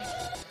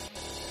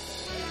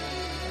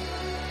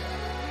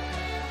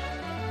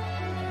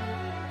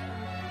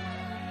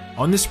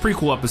On this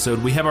prequel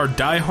episode, we have our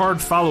Die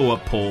Hard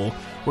follow-up poll.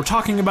 We're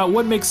talking about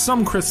what makes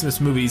some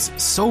Christmas movies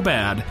so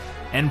bad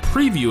and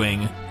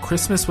previewing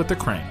Christmas with the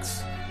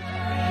Cranks.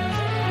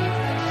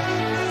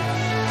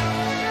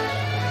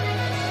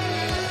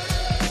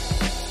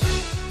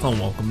 Hello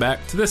and welcome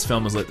back to This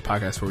Film Is Lit, the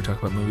podcast where we talk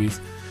about movies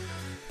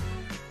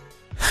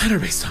that are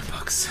based on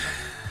books.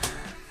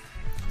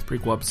 It's a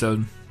prequel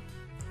episode.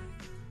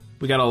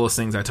 We got all those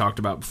things I talked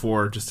about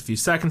before just a few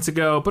seconds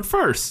ago, but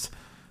first,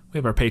 we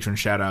have our patron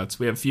shout-outs.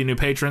 We have a few new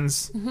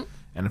patrons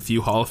and a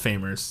few Hall of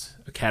Famers,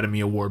 Academy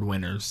Award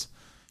winners.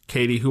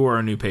 Katie, who are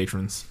our new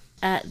patrons?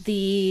 At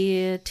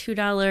the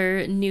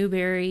 $2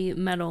 Newbery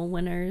Medal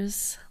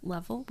winners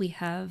level, we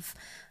have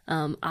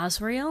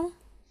Azrael.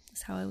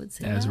 Is how I would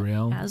say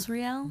Azrael? that.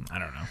 Azrael? I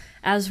don't know.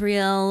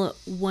 Azrael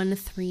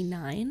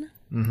 139.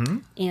 Mm-hmm.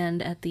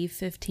 And at the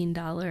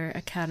 $15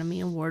 Academy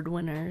Award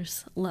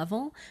winners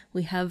level,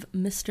 we have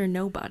Mr.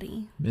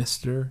 Nobody.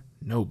 Mr.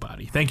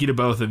 Nobody. Thank you to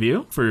both of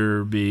you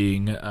for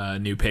being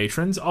new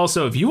patrons.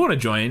 Also, if you want to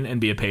join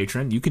and be a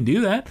patron, you can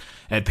do that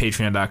at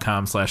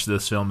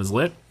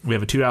patreon.com/thisfilmislit. We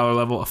have a $2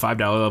 level, a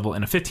 $5 level,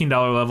 and a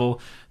 $15 level.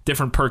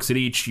 Different perks at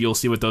each. You'll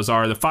see what those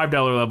are. The $5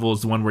 level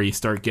is the one where you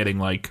start getting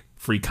like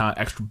free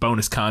extra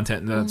bonus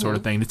content and that sort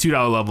of thing. The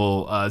 $2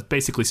 level is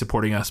basically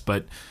supporting us,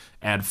 but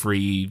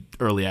ad-free,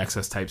 early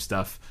access type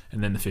stuff.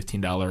 And then the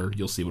 $15,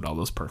 you'll see what all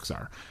those perks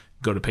are.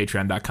 Go to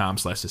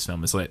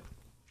patreon.com/thisfilmislit.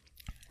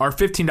 Our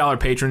 $15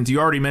 patrons, you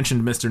already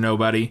mentioned Mr.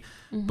 Nobody,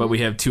 but we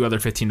have two other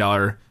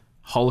 $15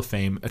 Hall of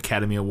Fame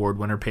Academy Award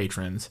winner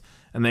patrons.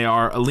 And they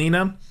are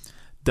Alina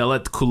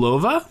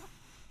Deletkulova.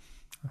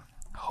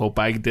 Hope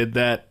I did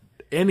that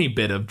any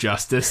bit of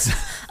justice.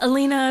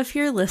 Alina, if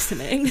you're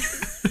listening...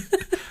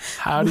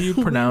 How do you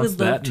pronounce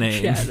that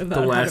name? Chat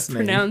about the last how to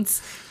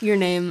pronounce your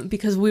name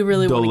because we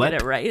really want to get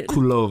it right.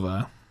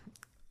 Kulova.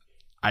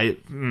 I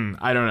don't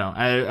know.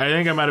 I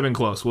think I might have been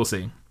close. We'll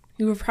see.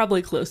 You were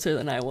probably closer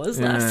than I was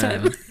last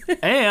time.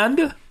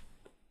 And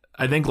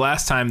I think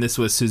last time this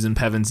was Susan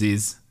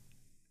Pevensey's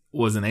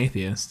was an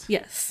atheist.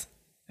 Yes.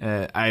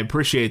 I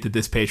appreciate that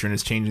this patron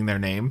is changing their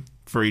name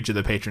for each of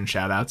the patron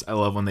shout-outs. I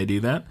love when they do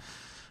that.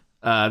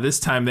 This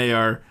time they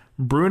are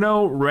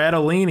Bruno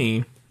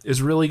Radolini. Is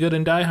really good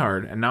in Die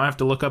Hard, and now I have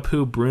to look up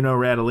who Bruno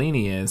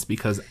Radolini is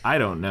because I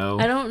don't know.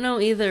 I don't know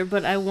either,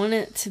 but I want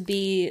it to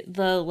be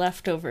the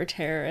leftover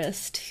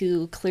terrorist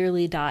who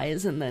clearly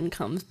dies and then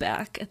comes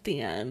back at the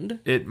end.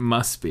 It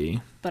must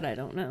be. But I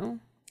don't know.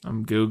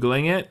 I'm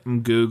Googling it.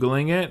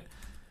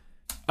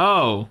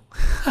 Oh.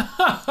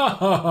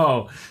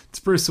 It's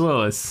Bruce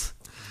Willis.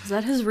 Is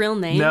that his real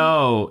name?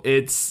 No,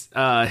 it's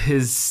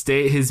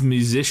his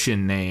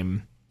musician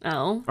name.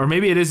 Oh. Or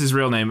maybe it is his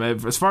real name.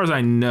 As far as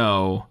I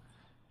know...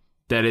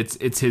 that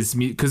it's his,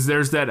 because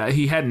there's that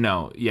he had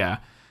I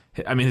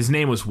mean his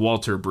name was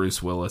Walter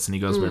Bruce Willis and he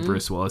goes by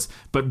Bruce Willis,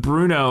 but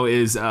Bruno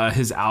is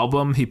his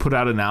album. He put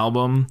out an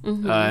album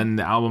and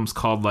the album's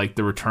called like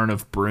The Return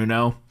of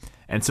Bruno,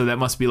 and so that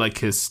must be like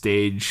his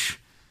stage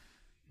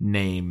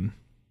name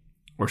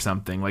or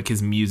something, like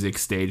his music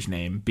stage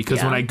name,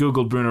 because when I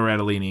googled Bruno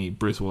Radolini,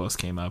 Bruce Willis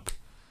came up.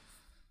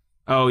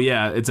 Oh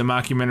yeah, it's a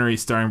mockumentary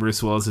starring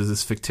Bruce Willis as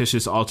his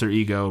fictitious alter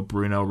ego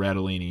Bruno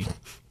Radolini.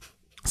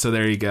 So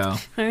there you go. All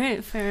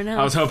right, fair enough.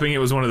 I was hoping it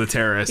was one of the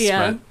terrorists,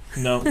 but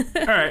no.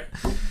 All right.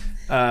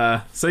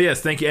 So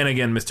yes, thank you. And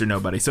again, Mr.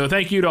 Nobody. So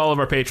thank you to all of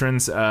our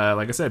patrons.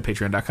 Like I said,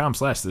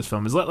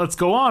 patreon.com/thisfilmislit. Let's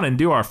go on and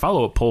do our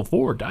follow-up poll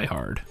for Die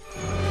Hard.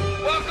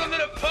 Welcome to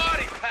the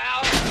party,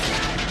 pal!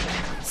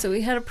 So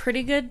we had a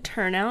pretty good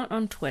turnout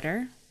on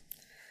Twitter.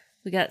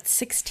 We got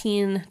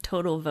 16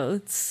 total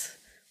votes,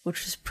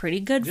 which was pretty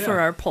good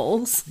for our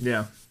polls.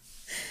 Yeah.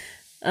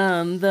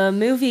 The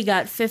movie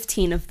got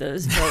 15 of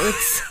those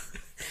votes.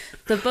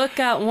 The book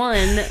got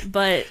 1,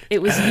 but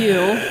it was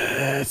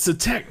you. So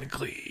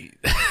technically,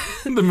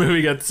 the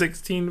movie got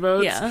 16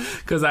 votes. Yeah.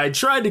 Because I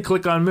tried to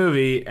click on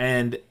movie,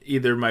 and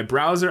either my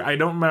browser, I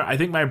don't remember, I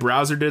think my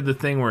browser did the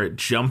thing where it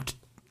jumped,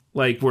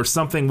 like where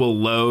something will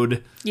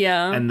load.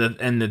 Yeah. And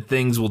the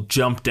things will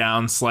jump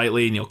down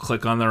slightly, and you'll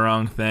click on the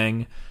wrong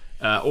thing.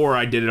 Or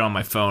I did it on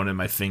my phone, and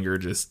my finger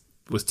just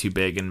was too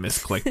big and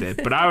misclicked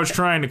it. But I was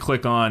trying to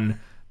click on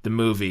the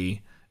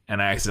movie,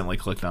 and I accidentally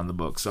clicked on the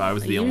book, so I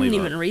was the only vote. You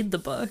didn't even read the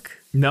book.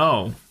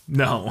 No.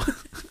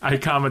 I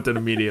commented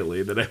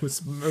immediately that it was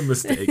a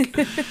mistake.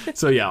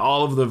 So yeah,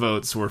 all of the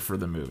votes were for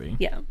the movie.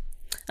 Yeah.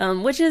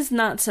 Which is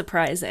not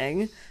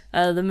surprising.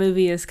 The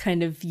movie is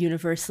kind of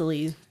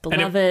universally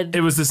beloved. It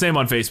was the same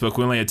on Facebook.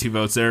 We only had 2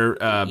 votes there,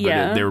 but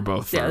they were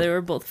both for... Yeah, they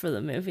were both for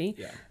the movie.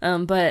 Yeah.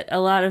 But a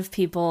lot of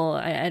people,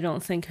 I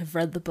don't think, have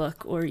read the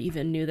book or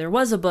even knew there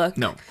was a book.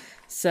 No.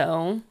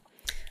 So...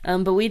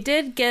 but we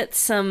did get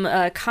some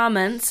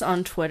comments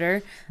on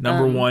Twitter.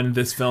 Number 1,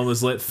 This Film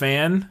Is Lit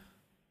fan,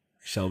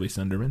 Shelby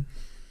Sunderman.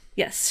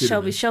 Yes,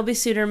 Suderman. Shelby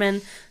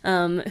Suderman,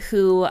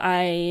 who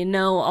I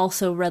know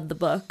also read the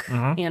book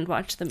and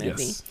watched the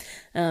movie. Yes.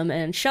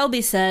 And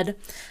Shelby said,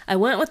 I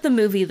went with the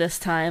movie this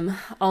time,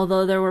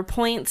 although there were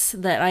points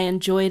that I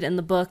enjoyed in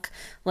the book,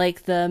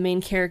 like the main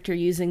character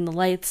using the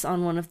lights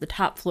on one of the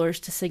top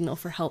floors to signal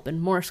for help in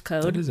Morse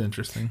code. That is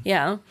interesting.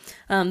 Yeah.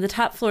 The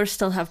top floors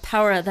still have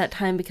power at that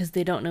time because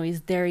they don't know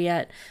he's there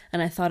yet,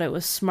 and I thought it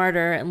was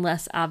smarter and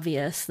less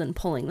obvious than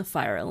pulling the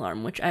fire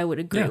alarm, which I would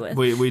agree with.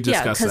 We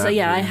discussed that.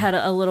 I had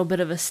a little bit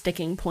of a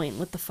sticking point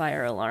with the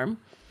fire alarm.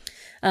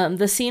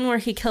 The scene where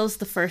he kills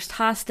the first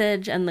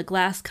hostage and the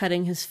glass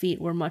cutting his feet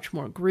were much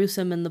more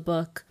gruesome in the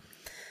book.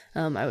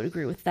 I would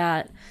agree with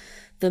that.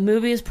 The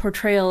movie's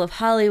portrayal of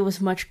Holly was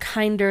much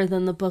kinder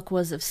than the book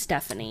was of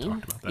Stephanie.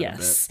 Talked about that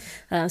Yes.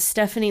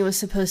 Stephanie was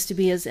supposed to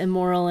be as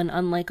immoral and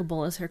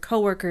unlikable as her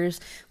coworkers,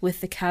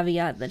 with the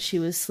caveat that she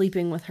was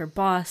sleeping with her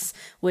boss,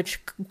 which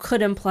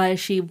could imply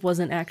she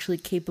wasn't actually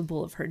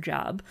capable of her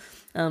job,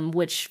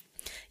 which...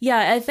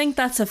 Yeah, I think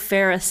that's a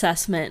fair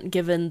assessment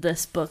given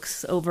this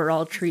book's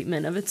overall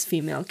treatment of its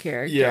female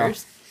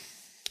characters.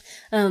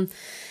 Yeah.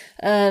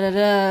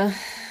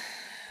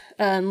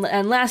 And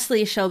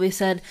lastly, Shelby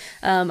said,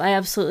 I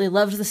absolutely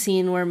loved the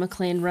scene where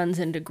McClane runs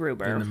into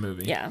Gruber. In the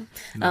movie. Yeah.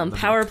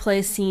 Power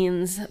play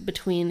scenes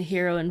between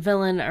hero and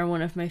villain are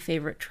one of my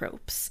favorite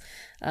tropes.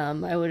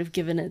 I would have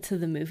given it to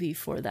the movie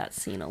for that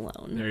scene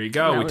alone. There you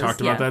go. We talked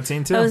about that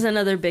scene too. That was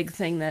another big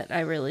thing that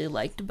I really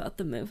liked about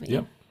the movie.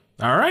 Yep.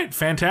 All right,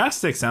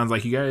 fantastic. Sounds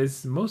like you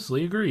guys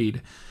mostly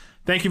agreed.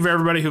 Thank you for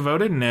everybody who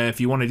voted, and if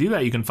you want to do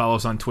that, you can follow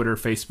us on Twitter,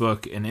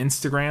 Facebook, and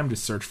Instagram.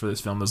 Just search for This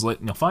Film Is Lit,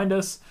 and you'll find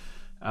us.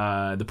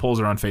 The polls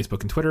are on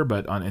Facebook and Twitter,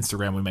 but on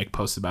Instagram we make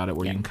posts about it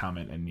where you can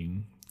comment and you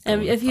can.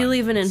 And if you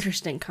leave an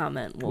interesting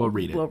comment, we'll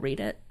read it. We'll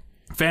read it.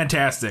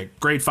 Fantastic.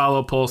 Great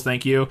follow-up polls.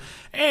 Thank you.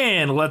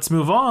 And let's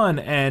move on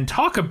and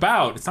talk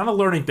about, it's not a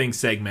learning things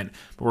segment,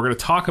 but we're going to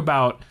talk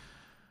about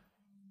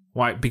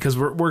why, because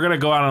we're going to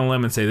go out on a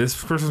limb and say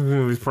this Christmas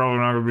movie is probably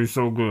not going to be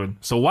so good.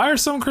 So why are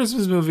some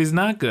Christmas movies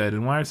not good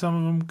and why are some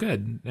of them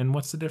good? And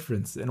what's the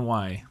difference and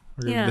why?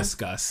 We're going to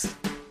discuss.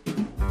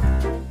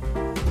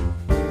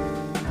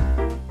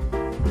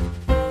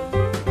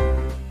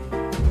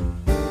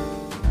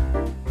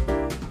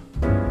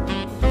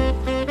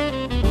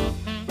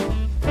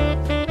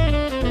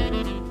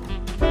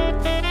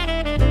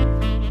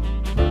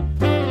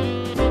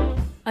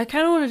 I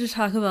kind of wanted to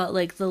talk about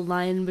like the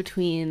line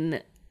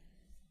between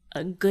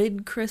a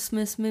good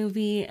Christmas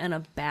movie and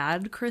a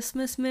bad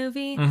Christmas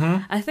movie.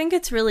 I think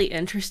it's really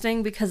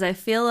interesting because I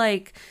feel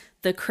like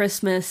the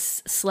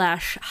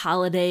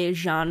Christmas/holiday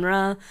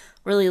genre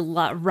really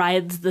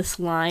rides this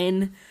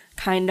line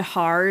kind of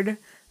hard,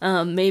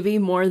 maybe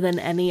more than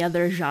any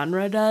other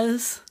genre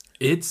does.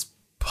 It's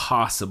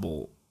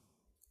possible.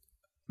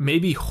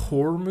 Maybe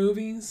horror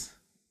movies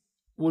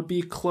would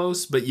be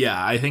close, but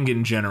yeah, I think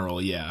in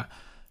general, yeah.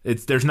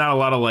 There's not a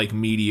lot of like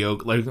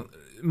mediocre, like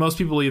most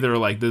people either are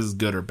like this is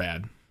good or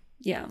bad.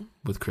 Yeah.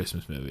 With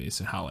Christmas movies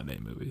and holiday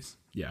movies.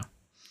 Yeah.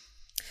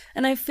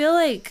 And I feel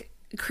like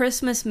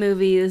Christmas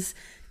movies,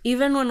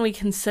 even when we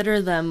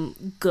consider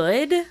them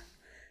good,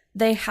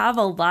 they have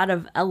a lot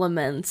of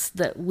elements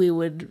that we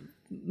would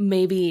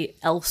maybe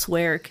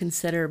elsewhere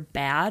consider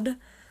bad.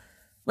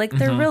 Like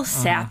they're real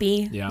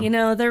sappy, you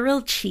know, they're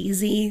real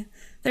cheesy,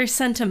 they're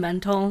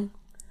sentimental.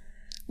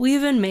 We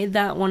even made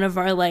that one of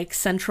our like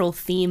central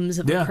themes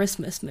of a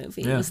Christmas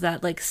movie was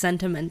that like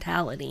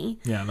sentimentality.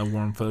 Yeah, the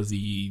warm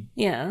fuzzy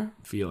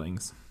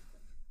feelings.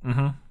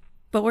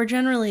 But we're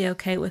generally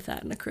okay with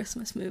that in a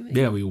Christmas movie.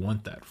 Yeah, we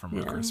want that from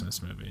our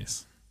Christmas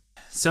movies.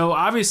 So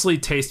obviously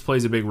taste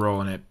plays a big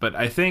role in it, but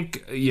I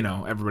think, you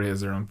know, everybody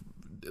has their own,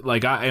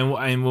 like,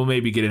 and we'll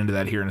maybe get into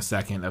that here in a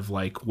second of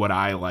like what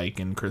I like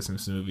in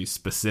Christmas movies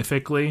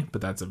specifically,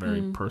 but that's a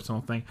very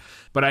personal thing.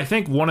 But I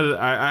think one of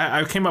the,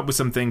 I came up with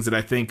some things that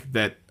I think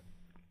that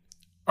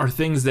are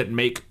things that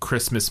make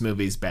Christmas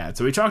movies bad.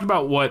 So we talked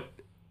about what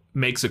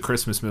makes a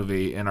Christmas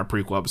movie in our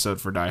prequel episode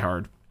for Die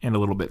Hard and a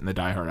little bit in the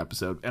Die Hard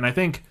episode. And I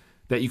think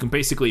that you can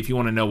basically, if you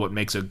want to know what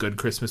makes a good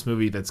Christmas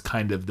movie, that's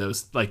kind of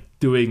those, like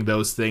doing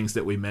those things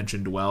that we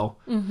mentioned well.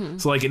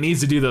 So like it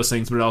needs to do those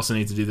things, but it also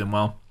needs to do them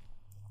well.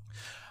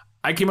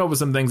 I came up with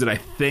some things that I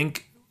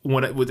think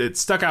when it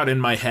stuck out in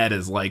my head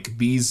as like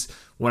these,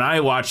 when I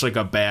watch like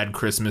a bad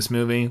Christmas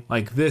movie,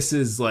 like this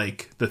is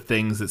like the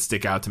things that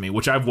stick out to me,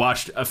 which I've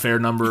watched a fair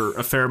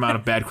amount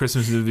of bad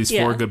Christmas movies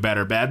for, good, bad,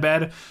 or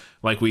bad.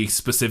 Like we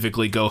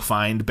specifically go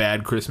find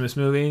bad Christmas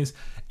movies,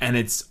 and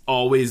it's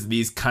always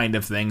these kind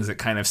of things that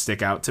kind of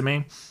stick out to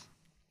me.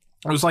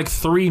 There's like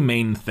three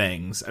main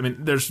things. I mean,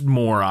 there's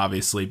more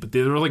obviously, but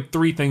there were like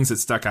three things that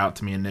stuck out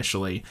to me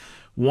initially.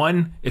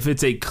 One, if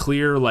it's a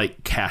clear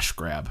like cash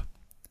grab.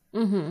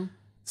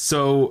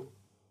 So,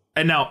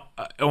 and now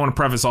I want to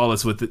preface all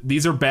this with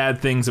these are bad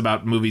things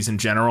about movies in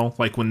general.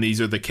 Like when these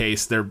are the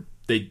case, they're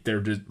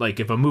just like,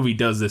 if a movie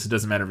does this, it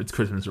doesn't matter if it's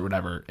Christmas or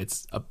whatever.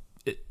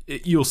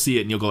 You'll see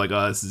it and you'll go like,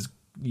 oh, this is,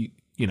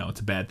 you know, it's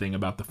a bad thing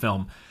about the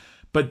film.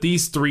 But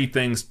these three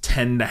things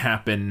tend to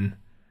happen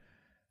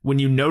when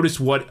you notice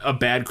what a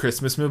bad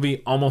Christmas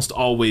movie, almost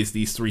always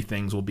these three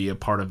things will be a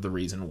part of the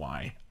reason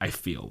why, I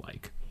feel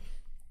like.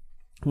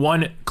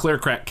 One, clear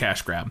crack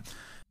cash grab.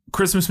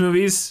 Christmas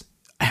movies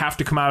have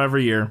to come out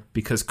every year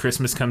because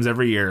Christmas comes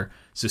every year.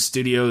 So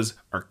studios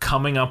are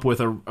coming up with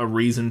a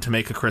reason to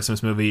make a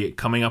Christmas movie,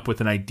 coming up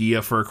with an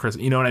idea for a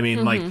Christmas. You know what I mean?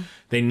 Mm-hmm. Like,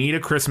 they need a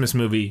Christmas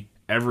movie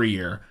every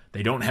year.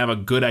 They don't have a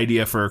good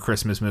idea for a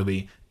Christmas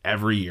movie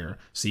every year.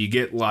 So you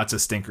get lots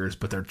of stinkers,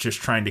 but they're just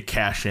trying to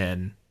cash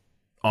in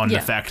on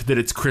the fact that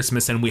it's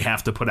Christmas and we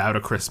have to put out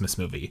a Christmas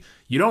movie.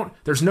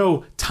 There's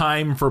no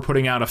time for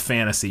putting out a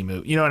fantasy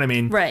movie. You know what I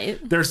mean? Right.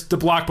 There's the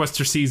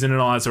blockbuster season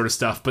and all that sort of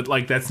stuff, but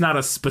like that's not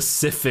a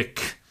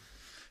specific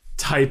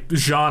type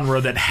genre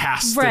that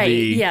has to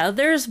be. Yeah,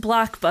 there's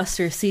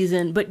blockbuster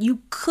season, but you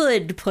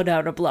could put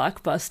out a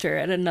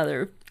blockbuster at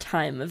another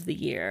time of the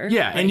year.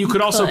 Yeah, Like, and you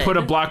could also put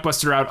a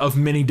blockbuster out of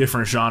many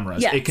different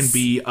genres. Yes. It can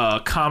be a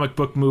comic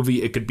book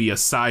movie, it could be a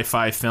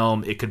sci-fi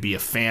film, it could be a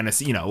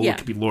fantasy, it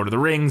could be Lord of the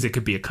Rings, it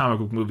could be a comic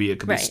book movie, it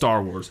could be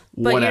Star Wars,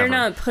 but whatever. you're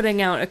not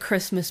putting out a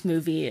Christmas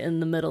movie in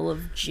the middle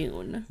of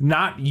June.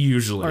 Not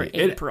usually. Or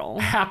April.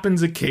 It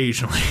happens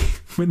occasionally,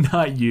 but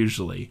not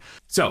usually.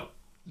 So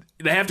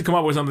they have to come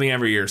up with something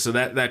every year, so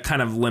that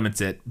kind of limits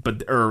it,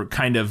 or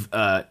kind of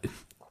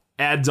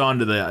adds on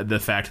to the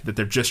fact that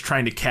they're just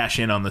trying to cash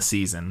in on the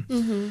season.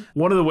 Mm-hmm.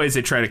 One of the ways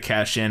they try to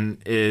cash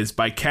in is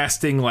by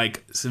casting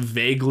like some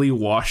vaguely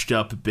washed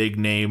up big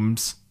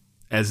names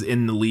as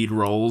in the lead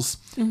roles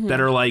that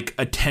are like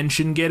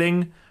attention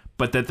getting,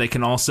 but that they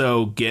can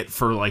also get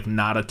for like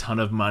not a ton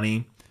of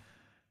money.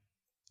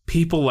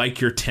 People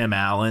like your Tim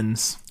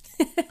Allens.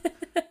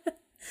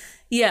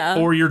 Yeah.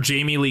 Or your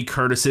Jamie Lee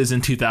Curtis's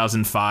in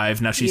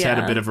 2005. Now she's had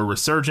a bit of a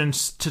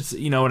resurgence,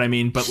 you know what I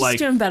mean? But she's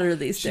doing better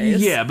these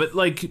days. Yeah, but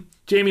like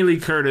Jamie Lee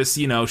Curtis,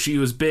 she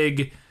was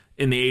big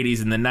in the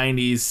 80s and the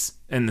 90s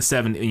and the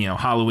 70s,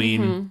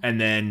 Halloween.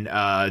 And then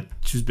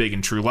she was big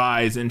in True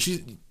Lies. And she's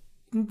a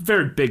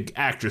very big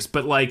actress.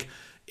 But like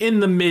in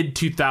the mid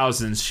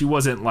 2000s, she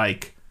wasn't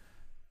like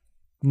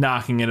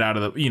knocking it out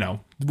of the,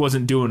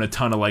 wasn't doing a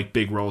ton of like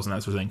big roles and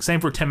that sort of thing.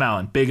 Same for Tim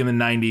Allen, big in the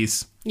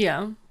 90s.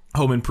 Yeah.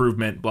 Home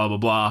Improvement, blah, blah,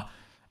 blah.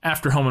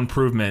 After Home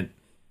Improvement,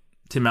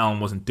 Tim Allen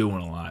wasn't doing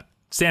a lot.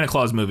 Santa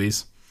Claus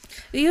movies.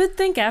 You would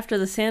think after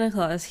the Santa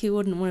Claus, he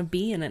wouldn't want to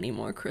be in any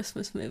more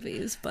Christmas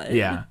movies, but...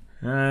 Yeah.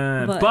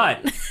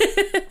 But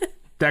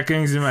that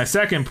brings me to my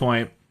second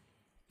point,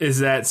 is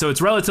that, so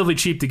it's relatively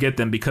cheap to get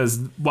them because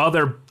while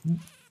they're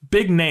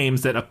big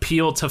names that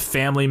appeal to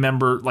family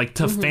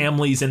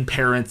families and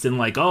parents and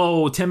like,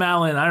 oh, Tim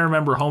Allen, I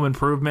remember Home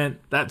Improvement,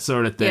 that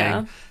sort of thing.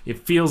 Yeah. It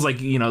feels like,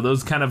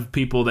 those kind of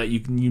people that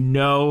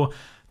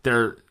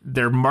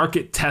they're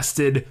market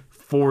tested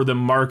for the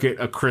market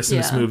a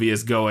Christmas movie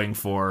is going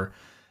for.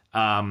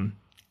 And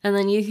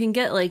then you can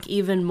get like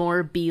even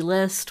more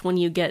B-list when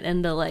you get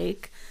into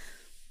like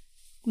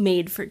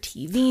made for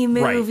TV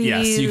movies. Right,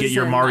 yes. You get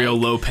your Mario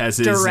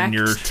Lopez's and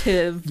your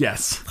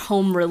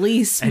home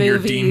release and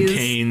movies. And your Dean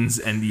Cain's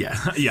and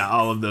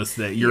all of those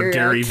things. Your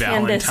Gary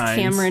Valentine's.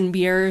 Cameron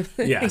Bure.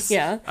 Yes.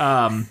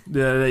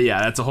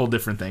 That's a whole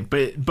different thing.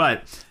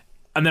 But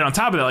and then on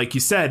top of that, like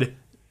you said,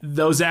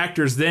 those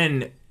actors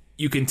then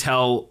you can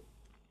tell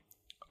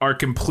are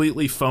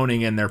completely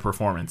phoning in their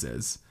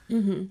performances.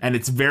 Mm-hmm. And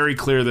it's very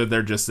clear that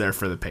they're just there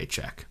for the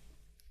paycheck.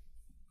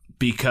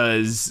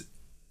 Because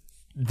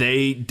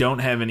they don't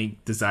have any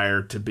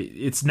desire to be.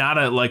 It's not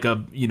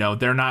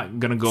they're not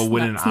going to go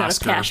win an Oscar.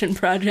 It's not a passion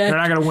project. They're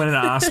not going to win an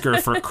Oscar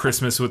for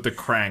Christmas with the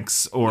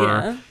Cranks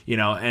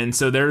and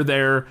so they're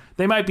there.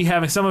 They might be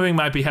having, some of them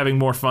might be having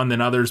more fun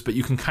than others, but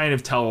you can kind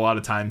of tell a lot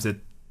of times that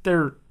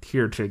they're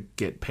here to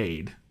get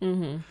paid.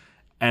 Mm-hmm.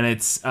 And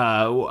it's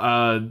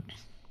a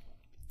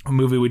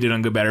movie we did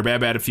on Good, Bad, or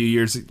Bad a few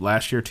years,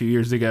 last year, 2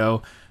 years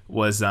ago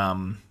was,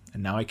 and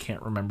now I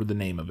can't remember the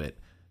name of it.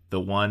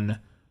 The one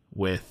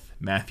with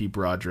Matthew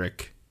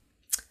Broderick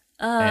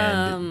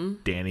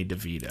and Danny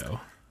DeVito.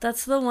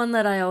 That's the one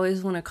that I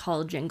always want to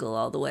call Jingle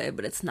All the Way,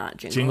 but it's not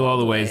Jingle, Jingle All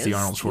the Way. Is the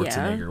Arnold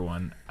Schwarzenegger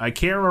one. I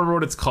can't remember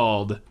what it's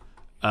called,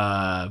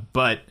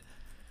 but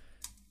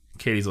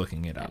Katie's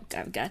looking it up.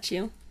 I've got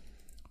you.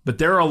 But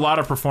there are a lot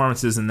of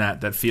performances in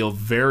that feel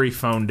very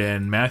phoned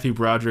in. Matthew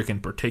Broderick in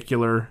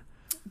particular.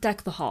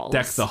 Deck the Halls.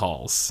 Deck the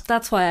Halls.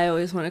 That's why I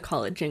always want to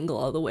call it Jingle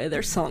All the Way.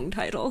 They're song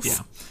titles.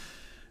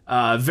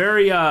 Yeah.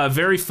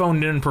 Very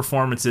phoned in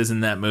performances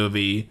in that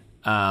movie.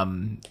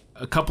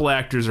 A couple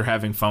actors are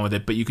having fun with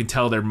it, but you can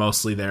tell they're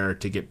mostly there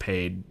to get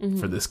paid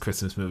for this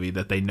Christmas movie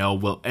that they know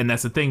will. And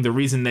that's the thing. The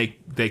reason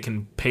they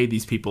can pay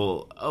these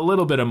people a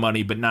little bit of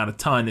money, but not a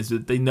ton, is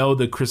that they know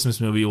the Christmas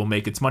movie will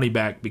make its money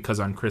back because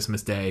on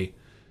Christmas Day,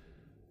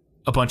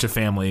 a bunch of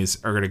families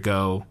are going to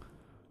go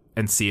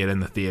and see it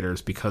in the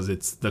theaters because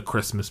it's the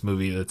Christmas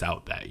movie that's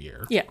out that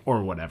year. Yeah.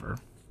 Or whatever.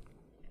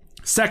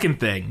 Second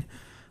thing.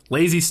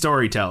 Lazy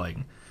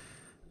storytelling.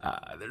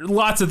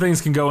 Lots of things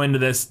can go into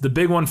this. The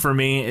big one for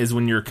me is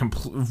when you're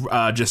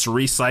just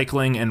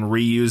recycling and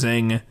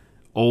reusing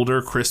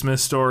older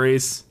Christmas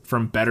stories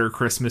from better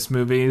Christmas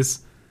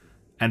movies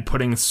and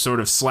putting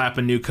slap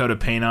a new coat of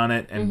paint on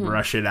it and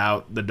rush it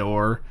out the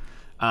door.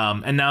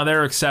 And now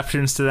there are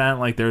exceptions to that,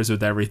 like there's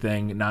with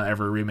everything. Not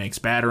every remake's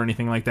bad or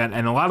anything like that.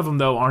 And a lot of them,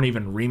 though, aren't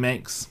even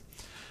remakes.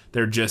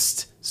 They're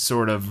just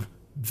sort of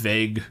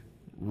vague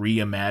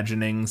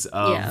reimaginings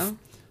of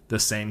the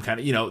same kind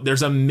of...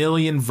 there's a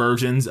million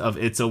versions of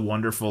It's a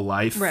Wonderful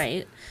Life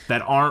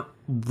that aren't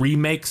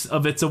remakes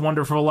of It's a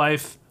Wonderful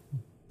Life,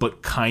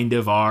 but kind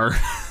of are.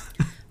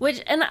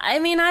 Which, and I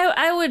mean,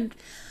 I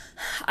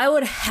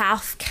would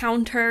half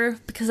counter,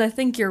 because I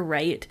think you're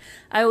right.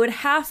 I would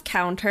half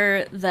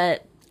counter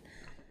that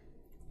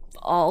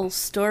all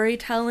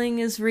storytelling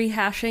is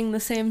rehashing the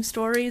same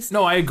stories.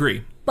 No, I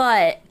agree.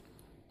 But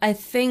I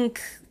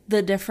think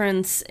the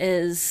difference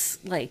is,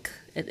 like,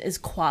 it is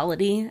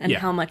quality and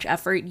how much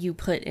effort you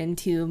put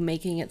into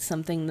making it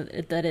something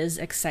that is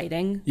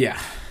exciting.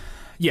 Yeah.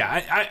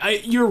 Yeah,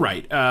 I you're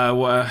right.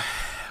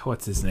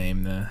 What's his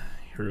name? The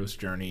Hero's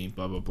Journey,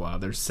 blah, blah, blah.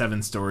 There's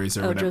 7 stories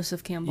or whatever.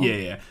 Joseph Campbell.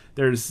 Yeah.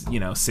 There's,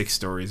 6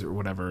 stories or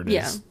whatever it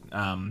is.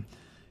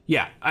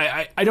 Yeah,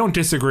 I don't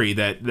disagree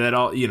that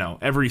all,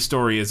 every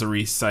story is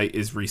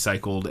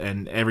recycled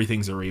and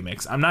everything's a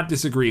remix. I'm not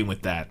disagreeing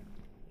with that.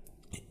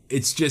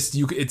 It's just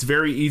it's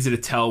very easy to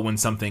tell when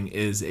something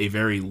is a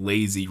very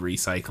lazy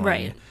recycling.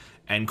 Right.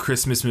 And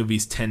Christmas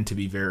movies tend to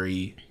be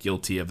very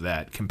guilty of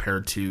that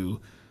compared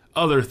to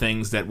other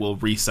things that will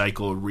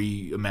recycle,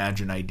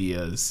 reimagine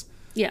ideas.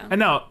 Yeah. And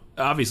now,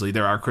 obviously,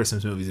 there are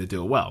Christmas movies that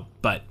do it well,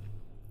 but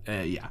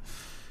yeah.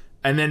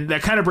 And then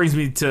that kind of brings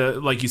me to,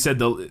 like you said,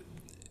 the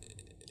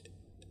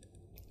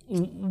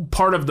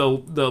part of the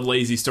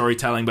lazy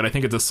storytelling, but I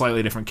think it's a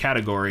slightly different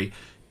category,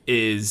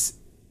 is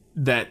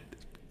that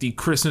the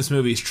Christmas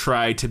movies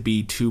try to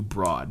be too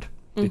broad.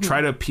 They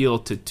try to appeal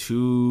to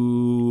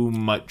too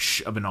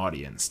much of an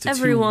audience. To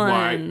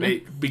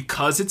everyone.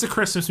 Because it's a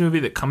Christmas movie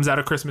that comes out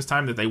at Christmas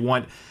time that they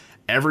want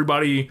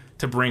everybody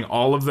to bring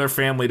all of their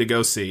family to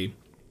go see.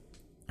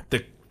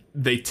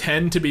 They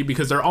tend to be,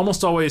 because they're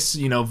almost always,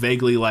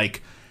 vaguely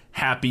like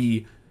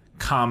happy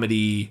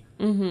comedy,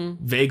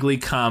 vaguely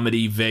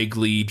comedy,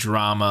 vaguely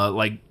drama,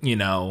 like,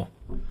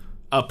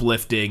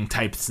 uplifting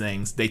type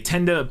things. They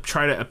tend to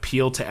try to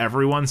appeal to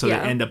everyone, so they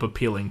end up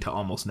appealing to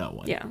almost no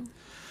one. Yeah.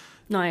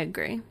 No, I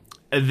agree.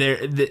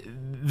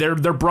 They're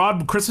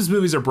broad. Christmas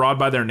movies are broad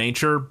by their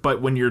nature,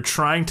 but when you're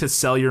trying to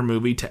sell your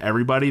movie to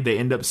everybody, they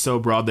end up so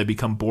broad they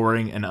become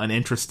boring and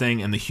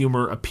uninteresting, and the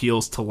humor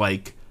appeals to,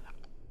 like,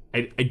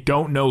 I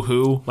don't know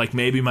who, like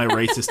maybe my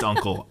racist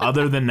uncle.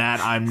 Other than that,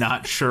 I'm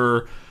not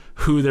sure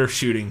who they're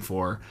shooting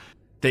for.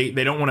 They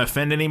don't want to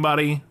offend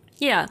anybody.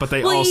 Yeah. But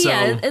they also...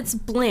 Yeah, it's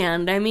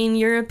bland. I mean,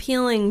 you're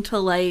appealing to,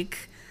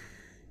 like,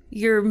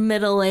 your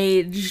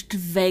middle-aged,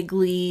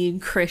 vaguely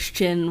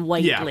Christian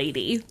white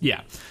lady.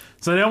 Yeah.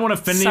 So they don't want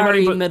to offend Sorry,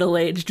 anybody.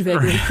 middle-aged,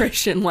 vaguely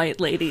Christian white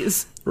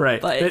ladies.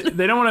 Right. But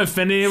they don't want to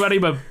offend anybody,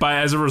 but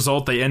as a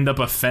result, they end up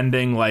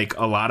offending, like,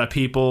 a lot of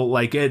people.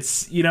 Like,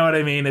 it's... You know what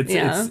I mean?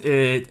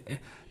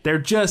 They're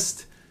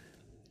just...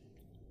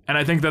 And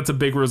I think that's a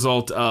big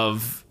result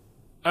of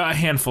a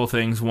handful of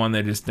things. One,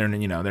 they're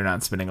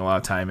not spending a lot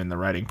of time in the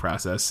writing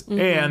process,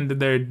 and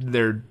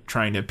they're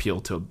trying to appeal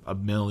to a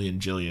million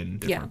jillion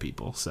different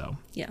people. So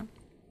yeah,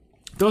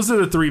 those are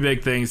the 3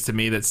 big things to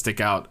me that stick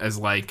out as,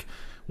 like,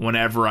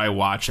 whenever I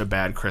watch a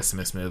bad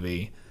Christmas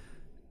movie,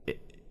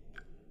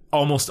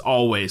 almost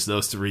always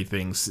those 3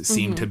 things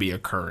seem to be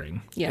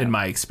occurring in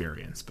my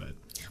experience. But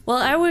well,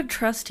 I would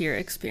trust your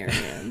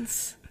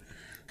experience.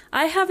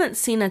 I haven't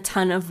seen a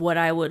ton of what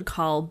I would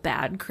call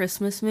bad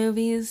Christmas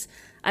movies.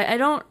 I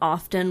don't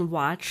often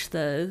watch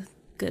the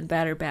good,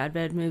 bad, or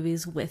bad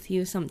movies with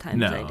you.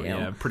 Sometimes I do.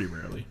 Yeah, pretty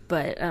rarely.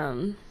 But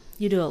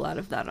you do a lot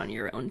of that on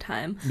your own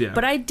time. Yeah.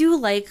 But I do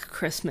like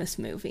Christmas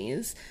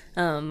movies.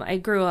 I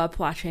grew up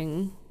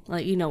watching,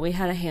 like, we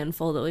had a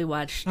handful that we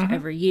watched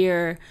every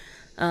year.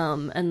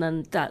 And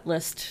then that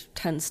list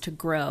tends to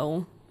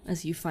grow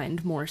as you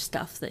find more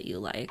stuff that you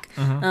like.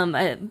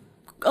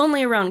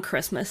 Only around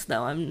Christmas,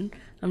 though.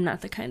 I'm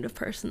not the kind of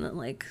person that,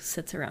 like,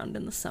 sits around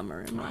in the summer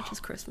and watches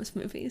Christmas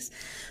movies.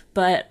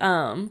 But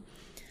I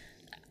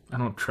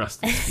don't trust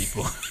these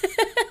people.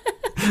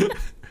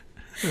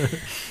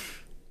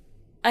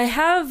 I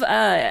have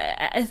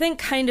I think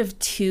kind of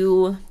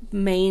 2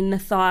 main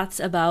thoughts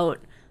about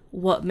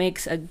what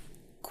makes a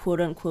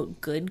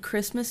quote-unquote good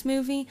Christmas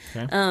movie.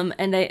 Okay.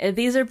 And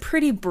these are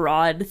pretty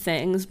broad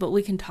things, but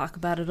we can talk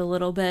about it a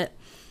little bit.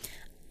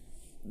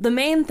 The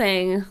main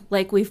thing,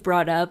 like we've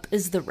brought up,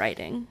 is the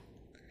writing.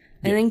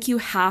 I think you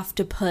have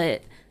to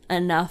put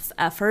enough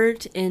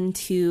effort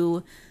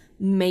into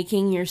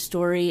making your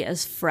story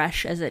as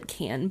fresh as it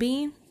can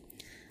be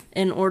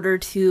in order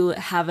to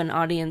have an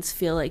audience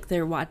feel like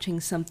they're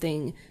watching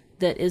something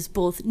that is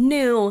both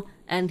new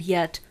and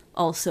yet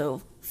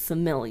also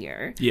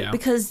familiar. Yeah.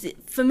 Because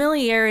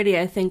familiarity,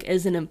 I think,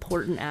 is an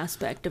important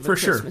aspect of a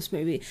Christmas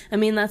movie. I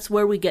mean, that's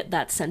where we get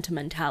that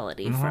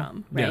sentimentality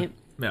from, right?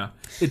 Yeah.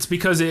 It's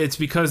because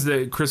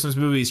the Christmas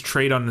movies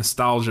trade on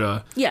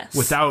nostalgia.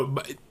 Yes.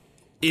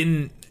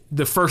 In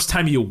the first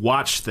time you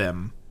watch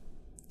them,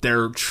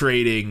 they're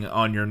trading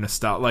on your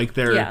nostalgia. Like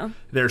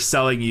they're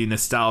selling you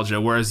nostalgia.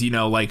 Whereas,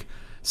 like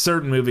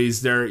certain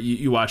movies,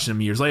 you watch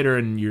them years later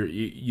and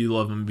you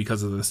love them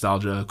because of the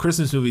nostalgia.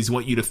 Christmas movies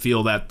want you to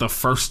feel that the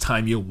first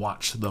time you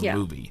watch the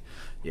movie.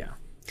 Yeah.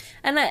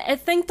 And I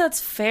think that's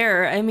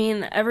fair. I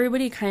mean,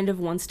 everybody kind of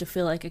wants to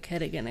feel like a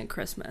kid again at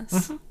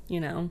Christmas,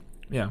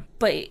 Yeah.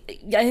 But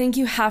I think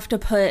you have to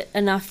put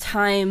enough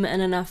time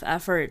and enough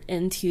effort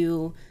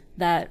into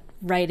that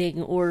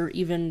writing or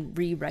even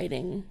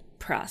rewriting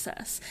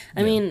process.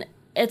 I mean,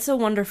 It's a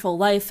Wonderful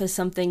Life is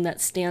something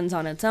that stands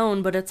on its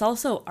own, but it's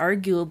also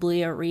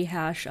arguably a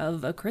rehash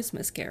of A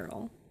Christmas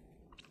Carol.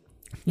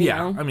 You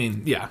know? I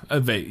mean,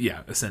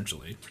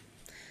 essentially.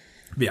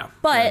 Yeah.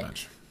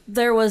 But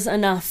there was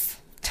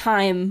enough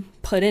time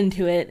put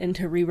into it,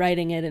 into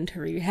rewriting it, into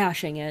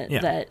rehashing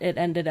it, that it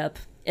ended up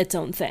its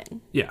own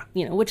thing. Yeah.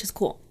 Which is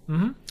cool.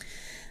 Mm-hmm.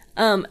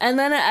 And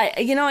then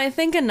I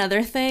think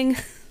another thing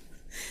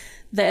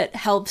that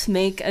helps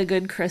make a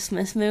good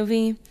Christmas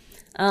movie,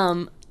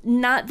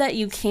 not that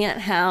you can't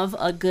have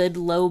a good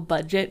low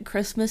budget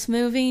Christmas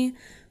movie,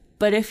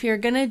 but if you're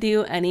gonna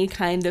do any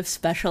kind of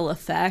special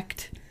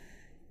effect,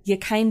 you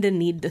kind of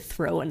need to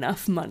throw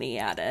enough money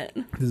at it.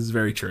 This is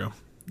very true.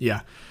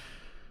 Yeah.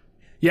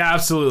 Yeah,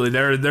 absolutely.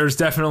 There's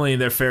definitely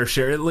their fair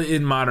share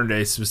in modern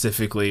day,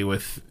 specifically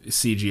with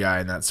CGI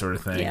and that sort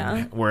of thing.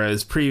 Yeah.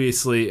 Whereas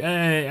previously,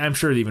 I'm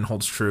sure it even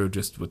holds true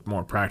just with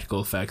more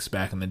practical effects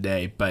back in the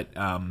day. But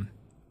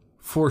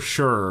for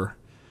sure,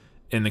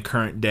 in the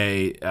current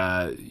day,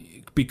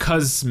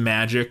 because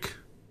magic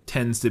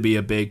tends to be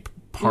a big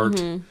part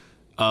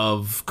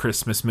of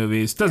Christmas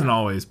movies, doesn't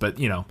always, but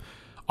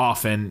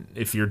often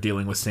if you're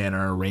dealing with Santa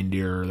or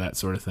reindeer or that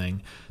sort of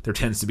thing, there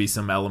tends to be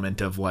some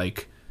element of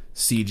like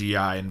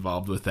CGI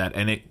involved with that,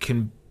 and it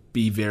can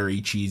be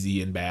very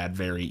cheesy and bad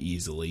very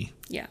easily.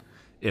 Yeah.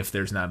 If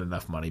there's not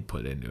enough money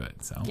put into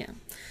it. So yeah.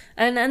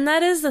 And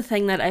that is the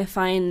thing that I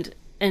find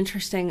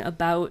interesting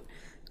about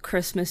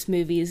Christmas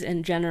movies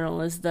in general,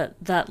 is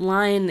that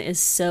line is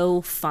so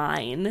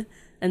fine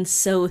and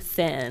so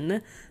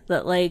thin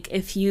that like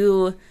if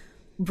you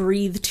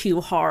breathe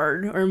too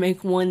hard or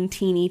make one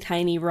teeny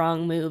tiny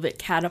wrong move, it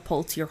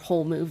catapults your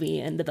whole movie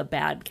into the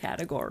bad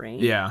category.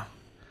 Yeah.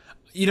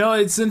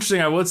 It's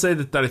interesting. I would say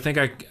that I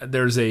think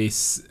there's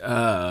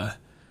a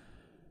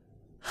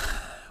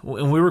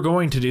when we were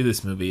going to do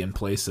this movie in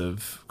place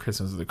of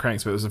Christmas with the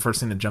Cranks, but it was the first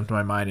thing that jumped to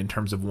my mind in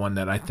terms of one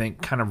that I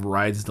think kind of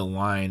rides the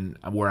line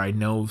where I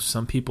know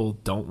some people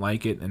don't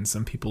like it and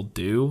some people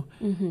do,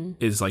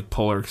 is like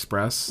Polar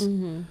Express.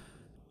 Mm-hmm.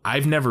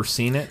 I've never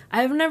seen it.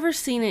 I've never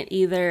seen it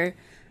either.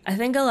 I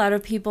think a lot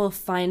of people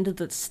find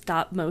the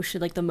stop motion,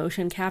 like the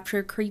motion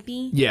capture,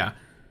 creepy. Yeah.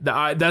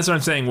 That's what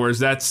I'm saying, whereas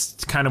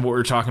that's kind of what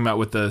we're talking about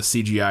with the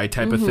CGI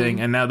type of thing,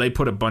 and now they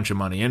put a bunch of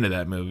money into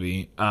that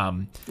movie.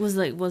 Was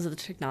it the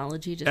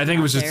technology just I think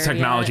it was just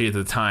technology at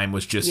the time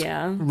was just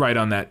right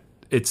on that,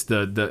 it's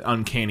the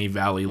uncanny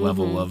valley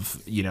level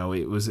of,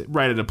 it was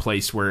right at a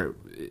place where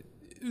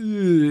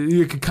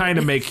you could kind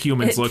of make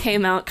humans look... It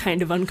came out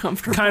kind of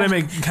uncomfortable.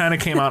 Kind of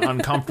came out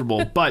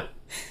uncomfortable, but...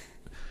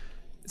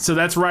 So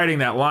that's riding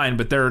that line,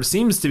 but there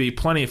seems to be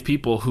plenty of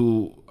people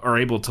who are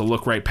able to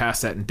look right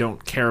past that and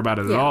don't care about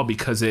it at all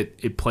because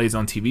it plays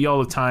on TV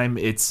all the time.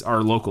 It's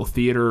our local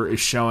theater is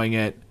showing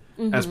it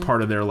as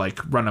part of their like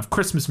run of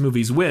Christmas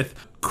movies with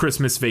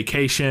Christmas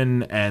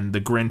Vacation and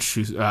The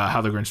Grinch,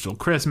 How the Grinch Stole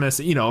Christmas.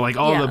 Like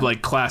all the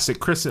like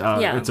classic Christmas.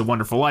 It's a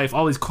Wonderful Life.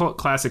 All these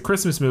classic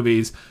Christmas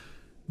movies.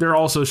 They're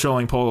also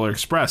showing Polar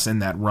Express in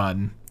that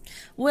run.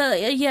 Well,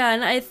 yeah,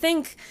 and I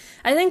think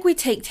we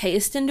take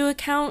taste into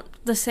account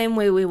the same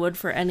way we would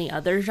for any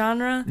other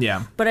genre.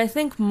 Yeah. But I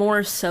think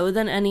more so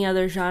than any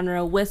other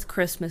genre with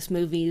Christmas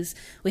movies,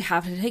 we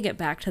have to take it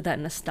back to that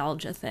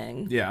nostalgia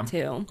thing. Yeah.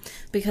 Too.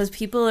 Because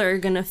people are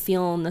going to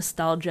feel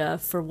nostalgia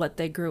for what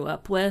they grew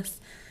up with,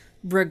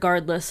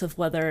 regardless of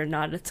whether or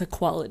not it's a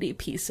quality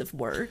piece of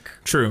work.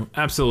 True,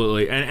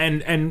 absolutely.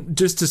 And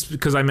just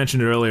because I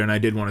mentioned it earlier and I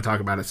did want to talk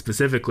about it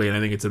specifically, and I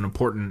think it's an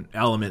important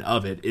element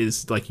of it,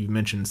 is like you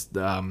mentioned,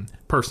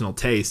 personal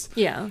taste.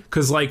 Yeah.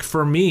 Because like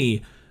for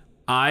me,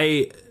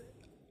 I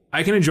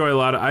enjoy a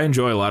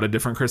lot of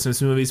different Christmas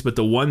movies, but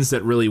the ones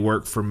that really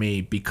work for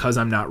me, because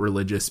I'm not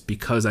religious,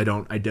 because I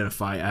don't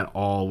identify at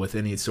all with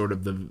any sort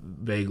of the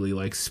vaguely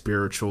like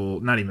spiritual,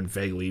 not even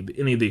vaguely,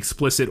 any of the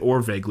explicit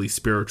or vaguely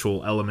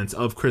spiritual elements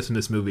of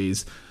Christmas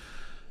movies,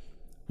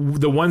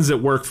 the ones that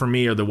work for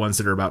me are the ones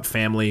that are about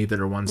family, that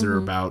are ones that are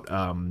about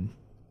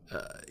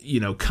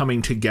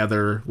coming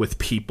together with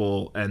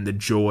people and the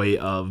joy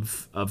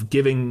of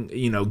giving,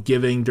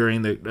 giving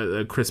during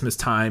the Christmas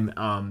time,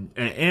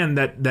 and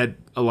that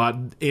a lot,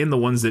 and the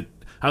ones that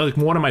I like.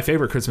 One of my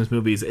favorite Christmas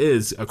movies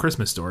is A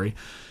Christmas Story,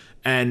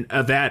 and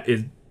that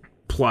it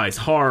applies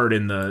hard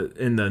in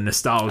the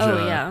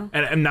nostalgia,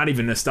 and not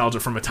even nostalgia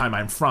from a time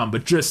I'm from,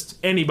 but just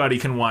anybody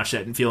can watch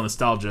that and feel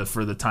nostalgia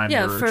for the time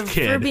they were a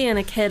kid. For being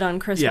a kid on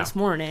Christmas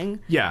morning.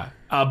 Yeah.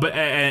 But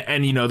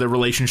the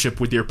relationship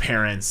with your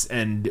parents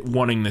and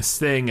wanting this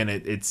thing, and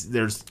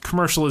there's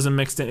commercialism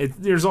mixed in.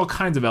 There's all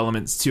kinds of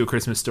elements to A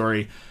Christmas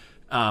Story,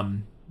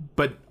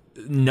 But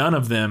none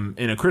of them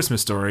in A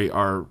Christmas Story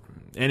are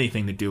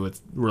anything to do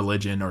with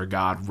religion or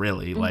God,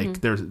 really.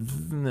 Like, there's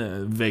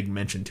a vague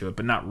mention to it,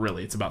 but not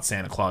really. It's about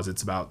Santa Claus.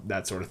 It's about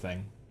that sort of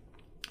thing.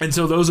 And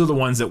so those are the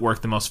ones that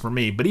work the most for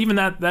me. But even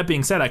that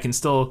being said, I can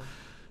still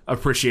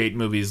appreciate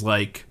movies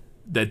like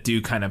that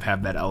do kind of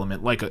have that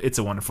element, like It's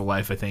a Wonderful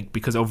Life, I think,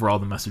 because overall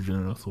the message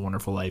in It's a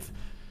Wonderful Life,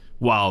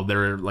 while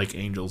they're like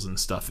angels and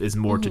stuff, is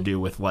more to do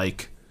with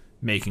like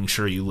making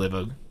sure you live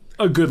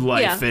a good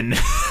life and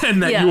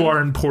that you are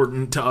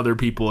important to other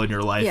people in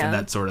your life and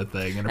that sort of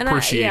thing, and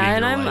appreciating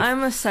your life.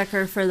 I'm a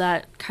sucker for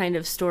that kind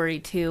of story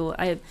too.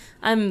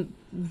 I'm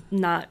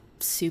not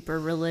super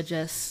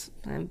religious.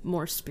 I'm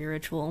more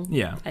spiritual.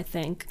 Yeah, I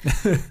think,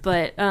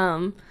 but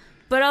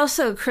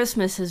also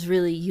Christmas is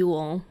really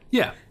Yule.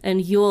 Yeah,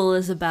 and Yule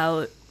is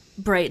about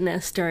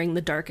brightness during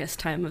the darkest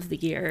time of the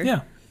year.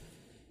 Yeah,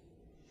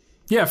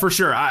 yeah, for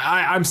sure.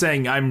 I'm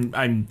saying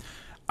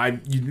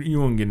you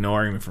won't get no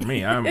argument from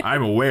me.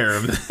 I'm aware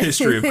of the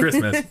history of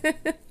Christmas.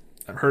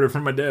 I've heard it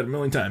from my dad a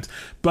million times.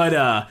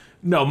 But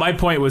no, my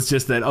point was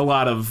just that a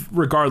lot of,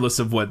 regardless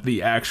of what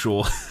the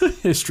actual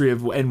history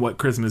of and what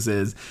Christmas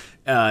is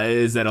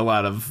that a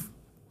lot of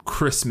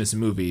Christmas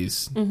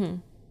movies,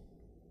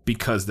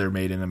 because they're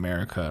made in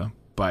America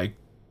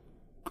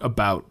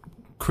about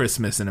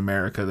Christmas in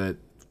America, that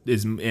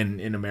is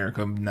in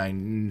America,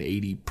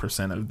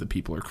 80% of the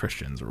people are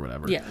Christians or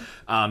whatever. Yeah.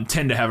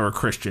 Tend to have a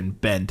Christian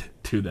bent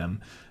to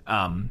them.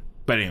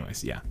 But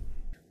anyways, yeah.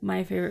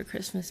 My favorite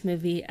Christmas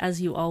movie,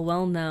 as you all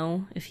well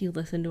know, if you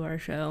listen to our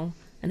show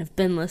and have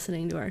been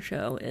listening to our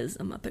show, is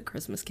A Muppet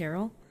Christmas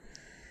Carol.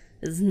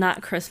 It's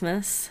not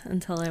Christmas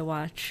until I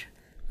watch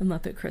A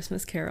Muppet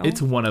Christmas Carol.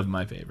 It's one of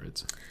my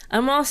favorites.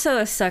 I'm also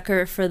a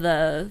sucker for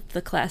the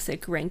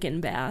classic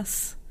Rankin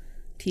Bass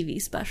TV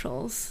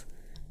specials.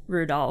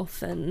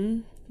 Rudolph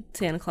and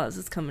Santa Claus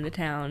is Coming to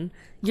Town.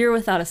 Year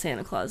Without a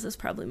Santa Claus is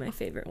probably my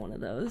favorite one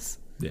of those.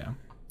 Yeah.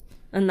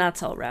 And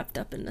that's all wrapped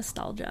up in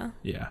nostalgia.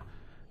 Yeah.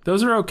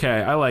 Those are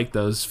okay. I like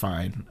those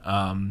fine.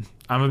 I'm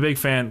a big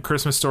fan.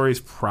 Christmas Story is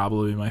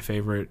probably my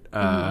favorite.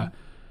 I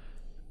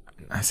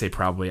say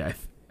probably. I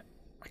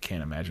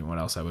can't imagine what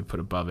else I would put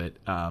above it.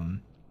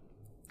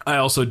 I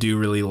also do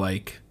really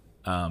like...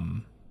 what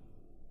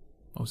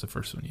was the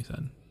first one you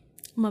said?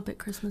 Muppet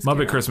Christmas Carol.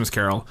 Muppet Christmas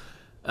Carol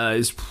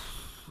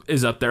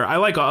is up there. I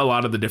like a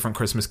lot of the different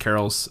Christmas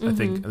carols. I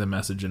think the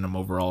message in them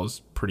overall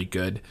is pretty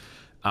good.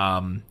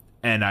 And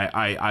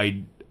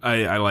I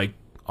like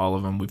all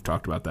of them. We've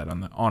talked about that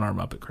on our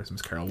Muppet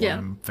Christmas Carol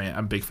one. I'm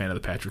a big fan of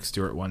the Patrick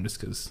Stewart one,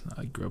 just because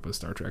I grew up a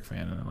Star Trek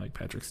fan and I like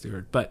Patrick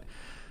Stewart. But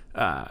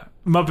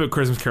Muppet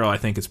Christmas Carol, I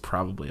think, is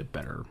probably a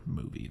better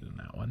movie than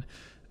that one.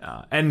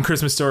 And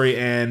Christmas Story,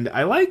 and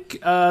I like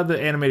the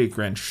animated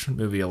Grinch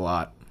movie a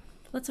lot.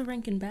 What's a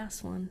Rankin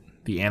Bass one?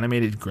 The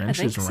animated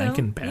Grinch is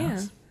Rankin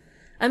Bass. Yeah.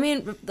 I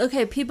mean,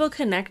 okay, people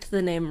connect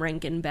the name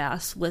Rankin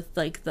Bass with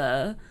like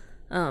the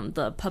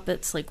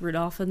puppets like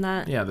Rudolph and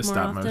that. Yeah, the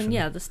stop motion.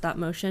 Yeah, the stop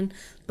motion.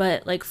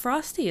 But like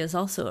Frosty is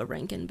also a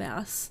Rankin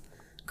Bass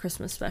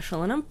Christmas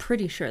special, and I'm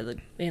pretty sure the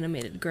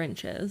animated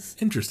Grinch is.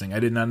 Interesting. I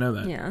did not know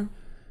that. Yeah.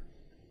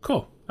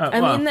 Cool.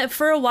 I mean,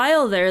 for a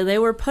while there, they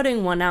were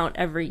putting one out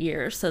every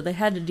year, so they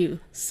had to do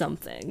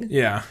something.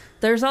 Yeah.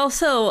 There's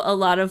also a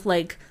lot of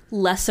like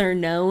lesser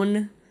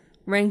known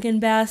Rankin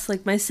Bass.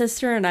 Like my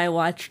sister and I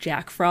watch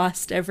Jack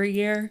Frost every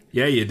year.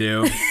 Yeah, you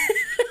do.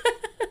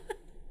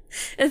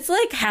 It's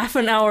like half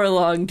an hour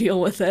long. Deal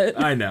with it.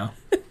 I know.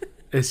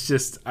 It's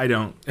just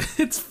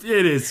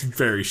it is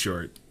very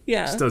short.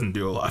 Yeah. It just doesn't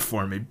do a lot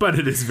for me, but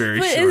it is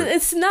very short.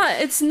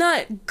 It's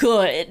not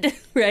good,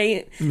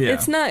 right? Yeah.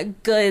 It's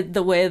not good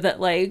the way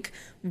that like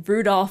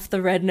Rudolph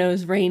the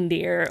Red-Nosed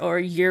Reindeer or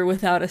Year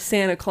Without a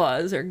Santa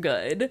Claus are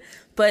good.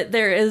 But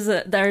there's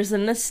a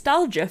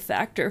nostalgia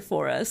factor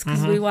for us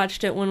because we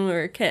watched it when we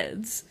were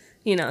kids,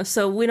 you know,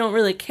 so we don't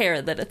really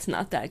care that it's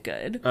not that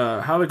good.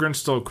 How the Grinch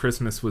Stole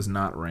Christmas was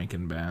not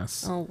Rankin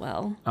Bass. Oh,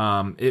 well.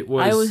 It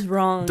was. I was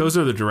wrong. Those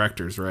are the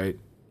directors, right?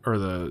 Or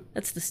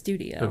That's the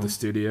studio. Of the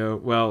studio.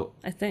 Well,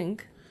 I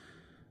think.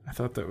 I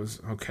thought that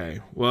was okay.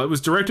 Well, it was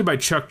directed by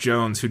Chuck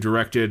Jones, who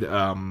directed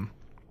a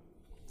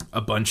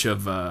bunch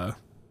of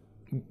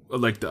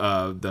like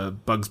the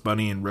Bugs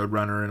Bunny and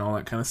Roadrunner and all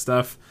that kind of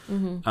stuff.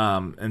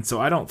 And so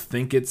I don't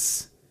think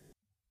it's.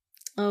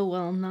 Oh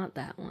well, not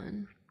that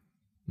one.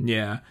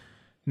 Yeah.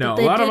 No,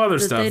 a lot of other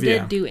stuff. They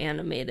did do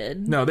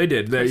animated. No, they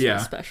did.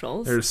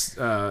 Specials. There's.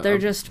 They're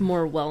just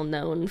more well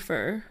known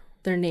for.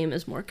 Their name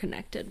is more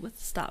connected with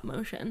stop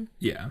motion.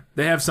 Yeah,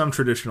 they have some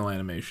traditional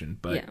animation,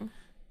 but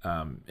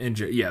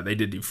they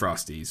did do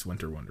Frosty's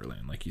Winter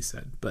Wonderland, like you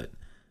said. But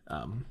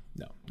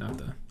no, not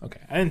the.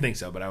 Okay, I didn't think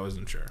so, but I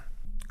wasn't sure.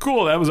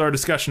 Cool. That was our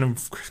discussion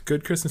of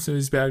good Christmas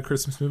movies, bad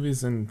Christmas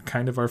movies, and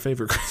kind of our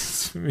favorite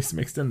Christmas movies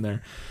mixed in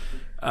there.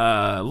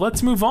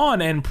 Let's move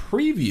on and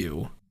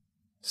preview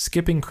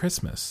Skipping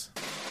Christmas.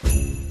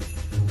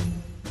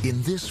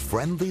 In this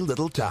friendly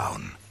little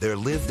town, there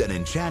lived an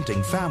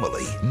enchanting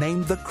family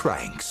named the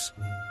Cranks.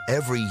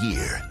 Every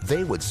year,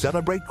 they would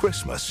celebrate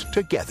Christmas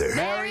together.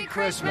 Merry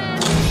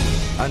Christmas!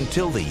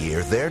 Until the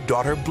year their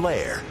daughter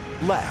Blair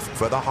left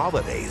for the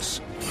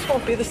holidays. This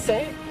won't be the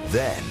same.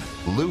 Then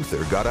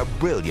Luther got a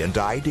brilliant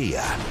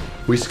idea.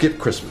 We skip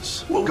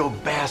Christmas. We'll go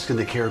bask in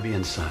the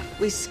Caribbean sun.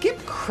 We skip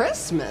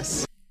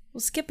Christmas. Well,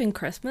 Skipping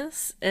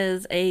Christmas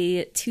is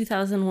a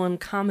 2001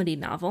 comedy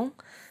novel.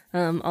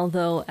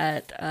 Although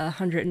at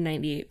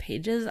 198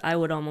 pages, I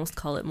would almost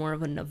call it more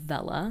of a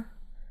novella.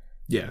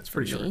 Yeah, it's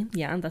pretty short.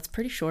 Yeah, that's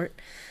pretty short.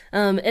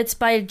 It's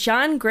by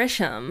John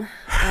Grisham.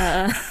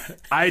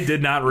 I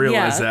did not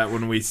realize that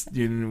when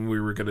we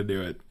were going to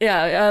do it.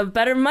 Yeah,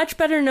 much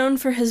better known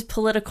for his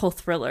political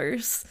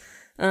thrillers.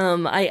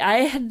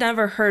 I had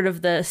never heard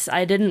of this.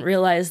 I didn't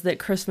realize that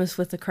Christmas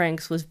with the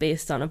Cranks was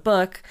based on a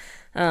book.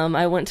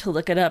 I went to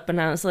look it up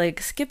and I was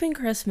like, Skipping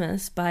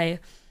Christmas by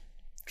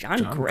John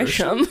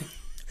Grisham.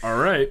 All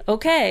right.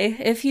 Okay,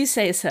 if you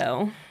say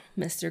so,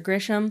 Mr.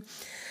 Grisham.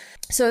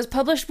 So it was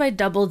published by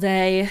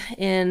Doubleday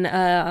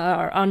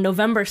on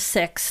November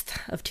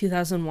 6th of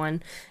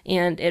 2001,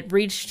 and it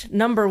reached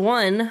number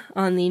 1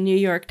 on the New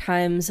York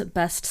Times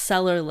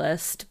bestseller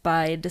list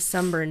by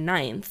December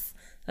 9th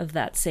of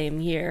that same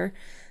year.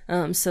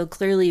 So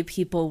clearly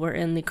people were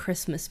in the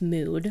Christmas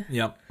mood.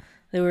 Yep.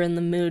 They were in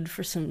the mood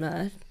for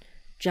some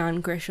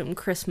John Grisham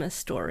Christmas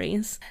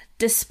stories.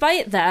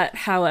 Despite that,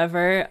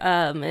 however,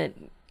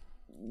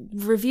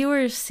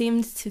 reviewers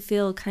seemed to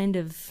feel kind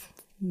of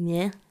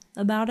meh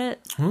about it,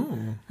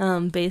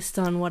 based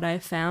on what I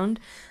found.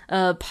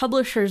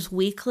 Publishers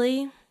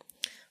Weekly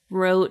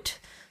wrote,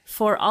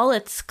 "For all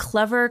its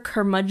clever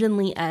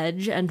curmudgeonly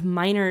edge and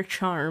minor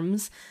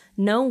charms,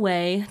 no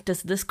way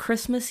does this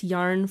Christmas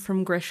yarn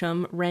from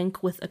Grisham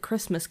rank with A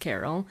Christmas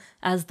Carol,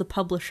 as the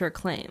publisher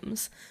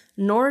claims.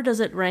 Nor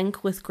does it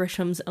rank with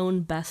Grisham's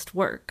own best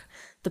work.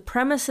 The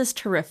premise is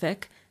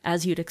terrific,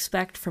 as you'd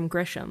expect from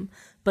Grisham,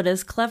 but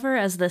as clever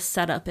as this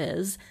setup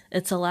is,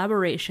 its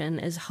elaboration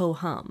is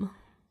ho-hum."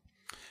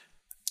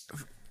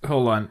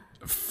 Hold on.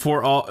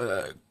 For all,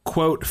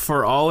 quote,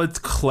 "for all its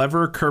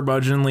clever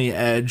curmudgeonly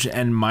edge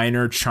and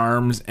minor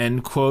charms,"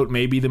 end quote,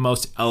 may be the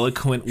most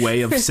eloquent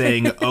way of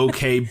saying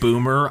okay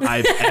boomer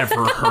I've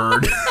ever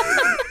heard.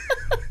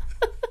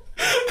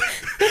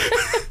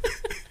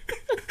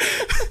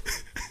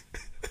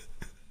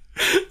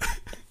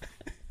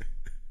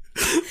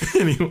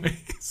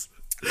 Anyways.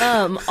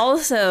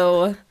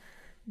 Also,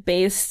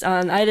 based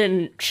on, I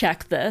didn't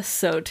check this,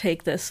 so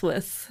take this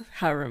with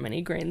however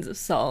many grains of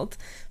salt,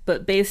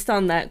 but based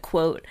on that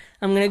quote,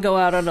 I'm going to go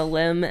out on a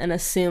limb and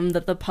assume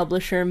that the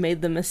publisher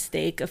made the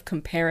mistake of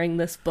comparing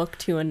this book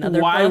to another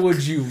book. Why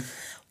would you?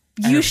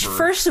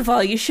 First of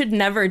all, you should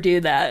never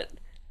do that.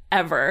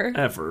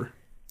 Ever.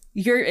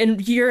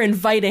 You're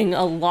inviting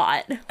a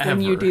lot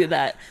when you do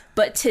that.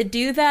 But to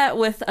do that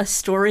with a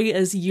story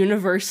as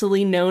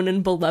universally known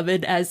and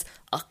beloved as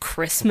A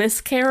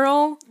Christmas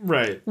Carol?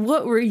 Right.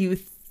 What were you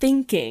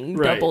thinking,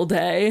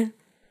 Doubleday?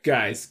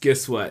 Guys,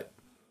 guess what?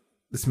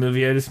 This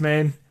movie I just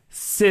made?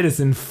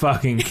 Citizen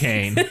fucking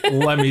Kane.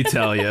 Let me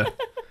tell you.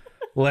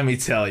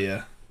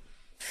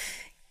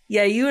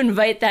 Yeah, you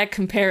invite that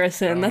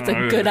comparison. That's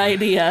a good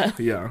idea.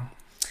 Yeah.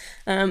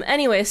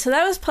 Anyway, so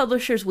that was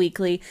Publishers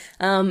Weekly.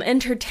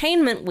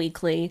 Entertainment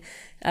Weekly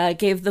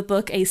gave the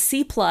book a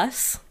C+,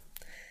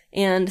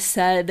 and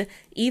said,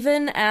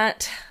 even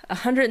at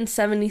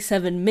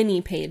 177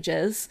 mini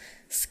pages,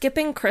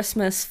 Skipping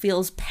Christmas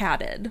feels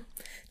padded.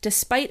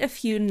 Despite a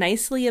few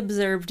nicely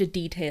observed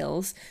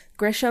details,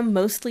 Grisham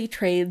mostly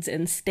trades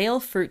in stale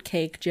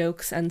fruitcake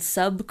jokes and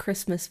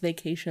sub-Christmas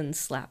vacation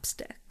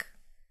slapstick.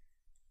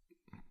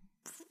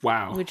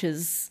 Wow. Which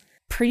is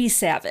pretty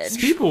savage.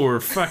 People were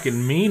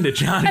fucking mean to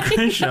John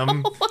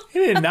Grisham. He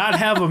did not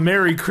have a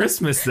Merry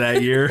Christmas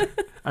that year.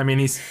 I mean,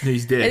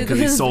 he's dead because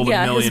he sold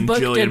a million his book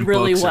jillion did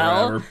really books well.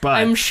 or whatever.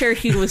 But I'm sure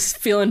he was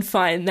feeling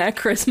fine that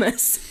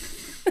Christmas.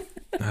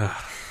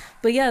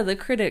 But yeah, the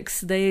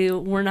critics, they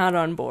were not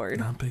on board.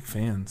 Not big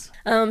fans.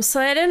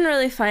 So I didn't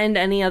really find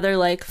any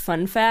other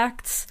fun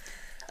facts.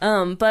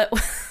 But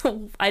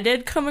I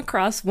did come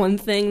across one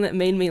thing that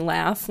made me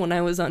laugh when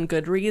I was on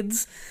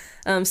Goodreads.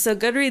 So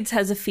Goodreads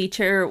has a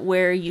feature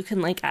where you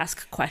can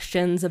ask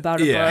questions about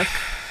a book.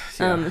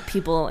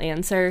 People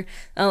answer.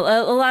 A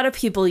lot of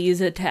people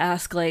use it to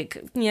ask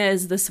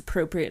is this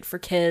appropriate for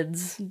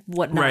kids?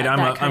 Whatnot. Right.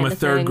 I'm a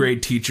third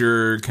grade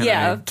teacher.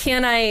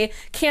 Can I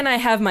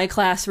have my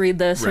class read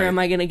this, or am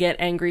I going to get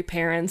angry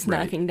parents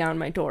knocking down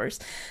my doors?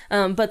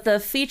 But the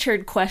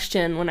featured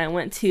question when I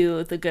went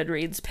to the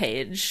Goodreads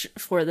page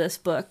for this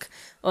book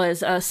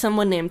was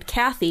someone named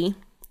Kathy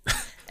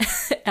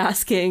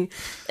asking,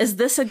 "Is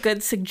this a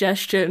good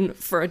suggestion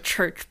for a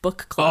church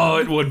book club?" Oh,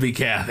 it would be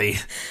Kathy.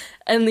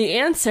 And the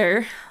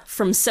answer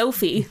from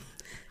Sophie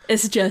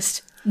is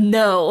just,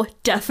 no,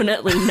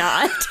 definitely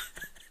not.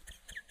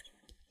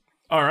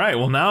 All right.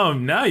 Well,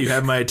 now you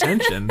have my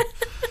attention.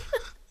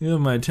 You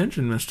have my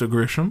attention, Mr.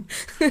 Grisham.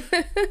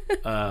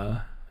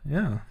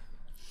 Yeah.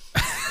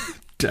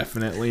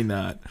 Definitely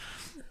not.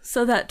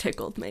 So that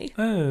tickled me.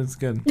 That's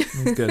good.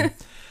 That's good.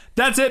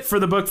 That's it for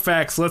the book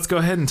facts. Let's go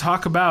ahead and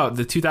talk about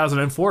the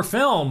 2004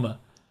 film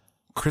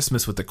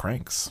Christmas with the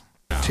Cranks.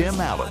 Tim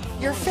Allen,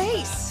 Your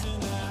face.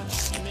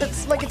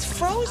 It's like it's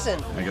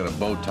frozen. I got a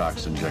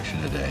Botox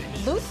injection today.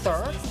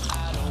 Luther.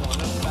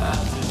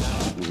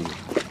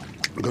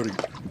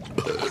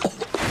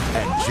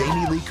 and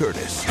Jamie Lee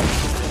Curtis.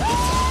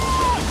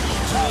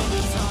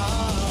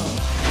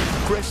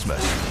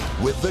 Christmas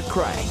with the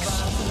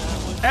Cranks.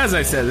 As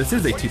I said, this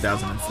is a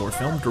 2004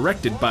 film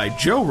directed by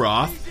Joe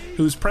Roth,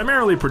 who's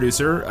primarily a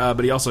producer,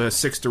 but he also has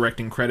 6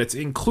 directing credits,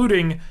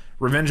 including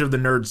Revenge of the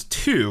Nerds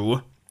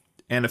 2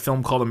 and a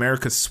film called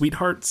America's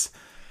Sweethearts.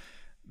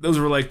 Those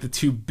were like the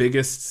 2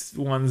 biggest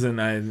ones, and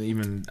I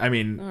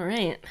mean, All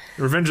right.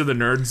 Revenge of the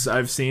Nerds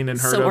I've seen and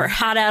heard of. So we're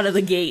hot out of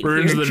the gate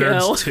Revenge here, of the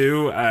Joe. Nerds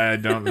 2, I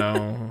don't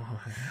know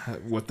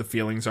what the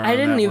feelings are I on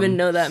didn't that even one.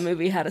 know that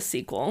movie had a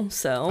sequel,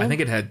 so... I think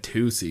it had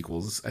 2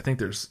 sequels. I think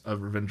there's a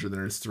Revenge of the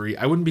Nerds 3.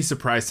 I wouldn't be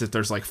surprised if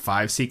there's like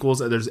 5 sequels.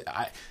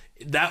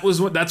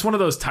 That's one of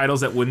those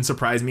titles that wouldn't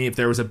surprise me if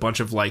there was a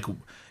bunch of like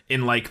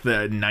in like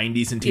the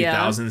 90s and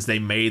 2000s they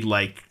made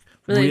like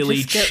Where they really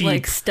just get, cheap,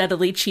 like,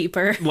 steadily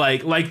cheaper.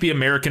 like the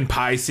American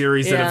Pie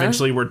series that Yeah.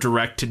 eventually were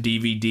direct to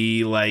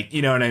DVD. Like,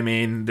 you know what I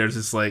mean? There's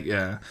just like,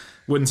 yeah,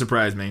 wouldn't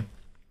surprise me.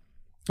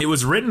 It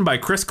was written by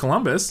Chris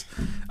Columbus,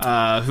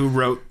 who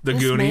wrote The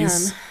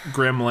Goonies,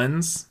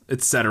 Gremlins,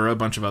 etc., a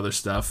bunch of other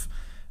stuff.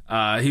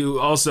 He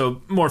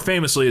also, more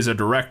famously, is a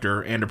director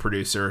and a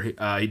producer.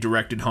 He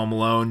directed Home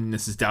Alone,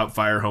 Mrs.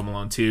 Doubtfire, Home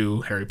Alone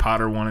 2, Harry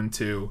Potter 1 and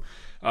 2.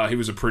 He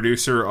was a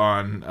producer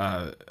on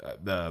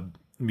the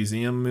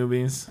museum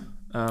movies.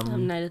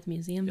 Night at the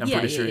Museum. I'm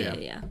pretty sure,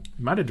 yeah.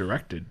 He might have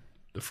directed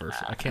the first.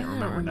 I can't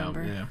remember now.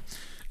 Yeah.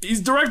 He's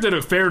directed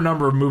a fair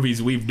number of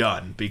movies we've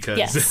done because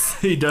Yes.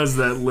 he does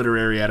that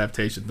literary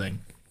adaptation thing.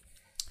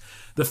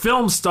 The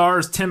film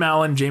stars Tim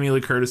Allen, Jamie Lee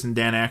Curtis, and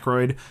Dan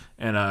Aykroyd,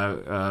 and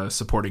a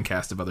supporting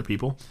cast of other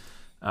people.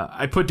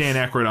 I put Dan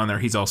Aykroyd on there.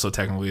 He's also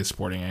technically a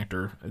supporting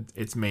actor.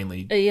 It's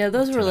mainly Yeah,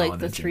 those were Tim like Allen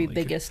the and 3 Jamie Lee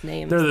biggest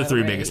names. They're the though,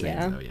 3 right? biggest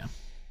names, though, yeah.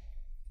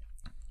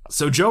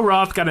 So Joe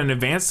Roth got an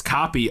advanced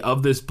copy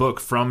of this book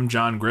from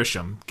John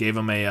Grisham. Gave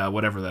him a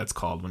whatever that's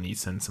called when you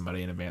send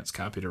somebody an advanced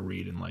copy to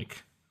read in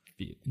like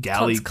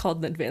galley. It's called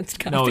an advanced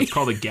copy. No, it's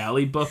called a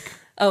galley book.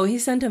 Oh, he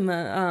sent him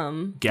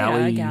a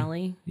Galley. Yeah, a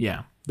galley.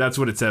 Yeah, that's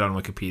what it said on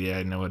Wikipedia. I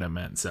didn't know what it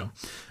meant. So,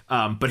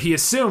 but he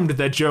assumed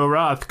that Joe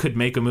Roth could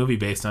make a movie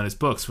based on his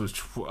books.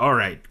 Which, all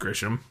right,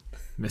 Grisham,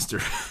 Mister.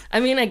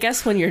 I mean, I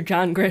guess when you're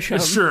John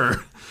Grisham.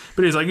 Sure,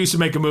 but he's like, you should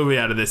make a movie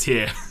out of this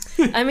here.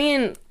 I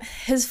mean,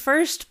 his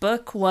first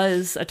book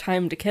was A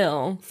Time to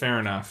Kill. Fair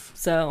enough.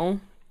 So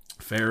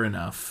Fair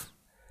enough.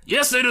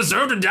 Yes, they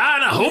deserve to die,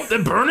 and I hope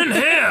they burn in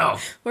hell.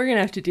 we're going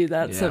to have to do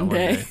that Yeah,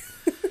 someday. one day.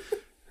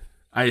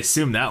 I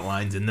assume that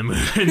line's in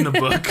the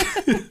book.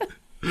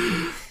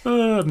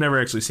 I've never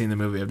actually seen the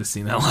movie. I've just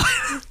seen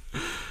that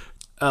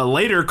line.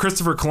 Later,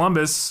 Chris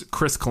Columbus,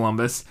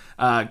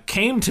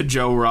 came to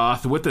Joe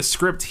Roth with a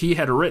script he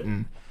had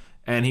written,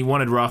 and he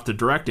wanted Roth to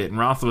direct it. And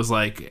Roth was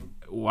like,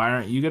 why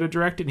aren't you going to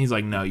direct it? And he's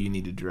like, no, you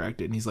need to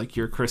direct it. And he's like,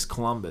 you're Chris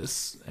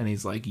Columbus. And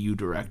he's like, you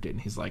direct it.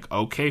 And he's like,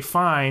 okay,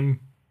 fine.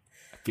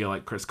 I feel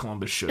like Chris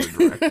Columbus should have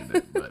directed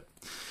it, but...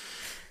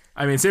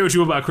 I mean, say what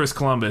you will about Chris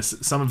Columbus.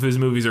 Some of his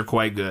movies are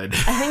quite good.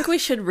 I think we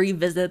should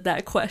revisit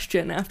that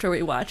question after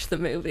we watch the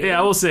movie. Yeah,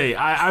 we'll see.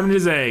 I'm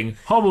just saying,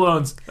 Home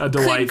Alone's a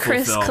delightful Could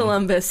Chris film.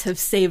 Columbus have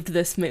saved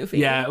this movie?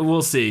 Yeah,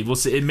 we'll see. We'll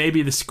see. It may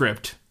be the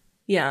script,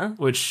 Yeah.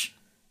 which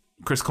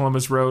Chris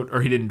Columbus wrote,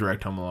 or he didn't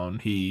direct Home Alone.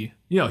 He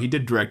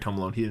did direct Home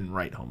Alone. He didn't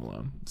write Home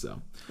Alone.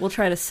 So, We'll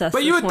try to suss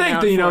but you this would one think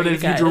out that for that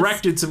if guys. you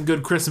directed some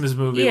good Christmas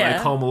movie Yeah,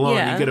 like Home Alone,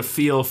 yeah. you get a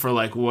feel for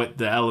like what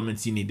the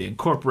elements you need to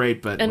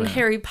incorporate. But And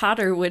Harry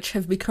Potter, which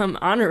have become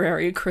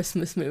honorary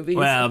Christmas movies,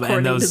 Well, and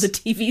according those- to the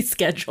TV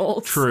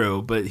schedules.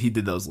 True, but he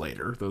did those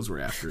later. Those were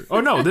after. Oh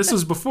no, this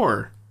was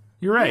before.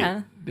 You're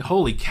right. Yeah.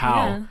 Holy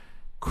cow.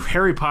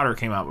 Harry Potter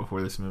came out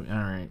before this movie. All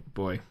right,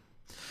 boy.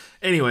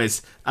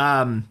 Anyways,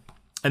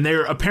 and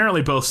they're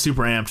apparently both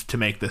super amped to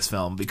make this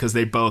film because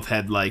they both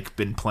had like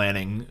been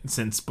planning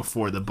since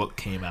before the book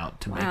came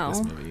out to make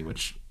this movie,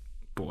 which,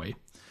 boy.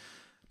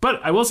 But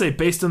I will say,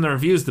 based on the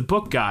reviews, the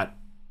book got,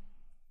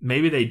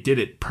 maybe they did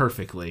it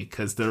perfectly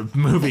because the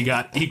movie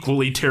got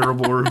equally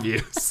terrible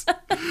reviews.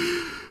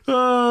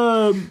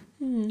 So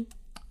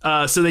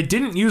they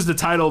didn't use the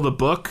title of the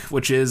book,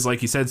 which is,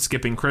 like you said,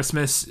 Skipping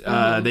Christmas.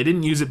 They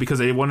didn't use it because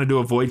they wanted to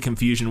avoid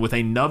confusion with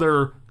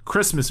another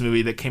Christmas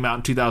movie that came out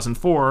in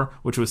 2004,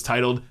 which was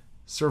titled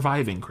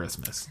Surviving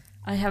Christmas.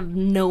 I have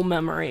no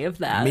memory of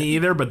that. Me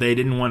either, but they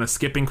didn't want a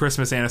Skipping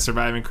Christmas and a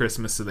Surviving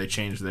Christmas, so they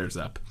changed theirs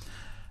up.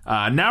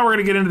 Now we're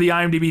going to get into the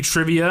IMDb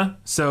trivia,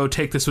 so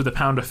take this with a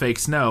pound of fake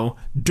snow.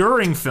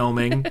 During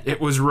filming,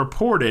 it was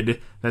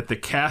reported that the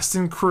cast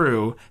and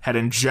crew had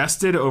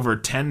ingested over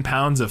 10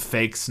 pounds of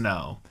fake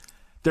snow.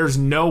 There's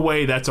no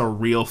way that's a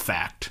real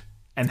fact,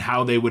 and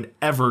how they would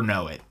ever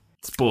know it.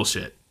 It's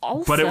bullshit.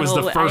 Also, but it was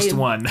the first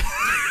one.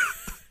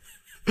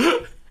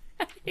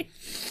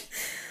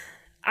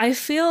 I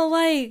feel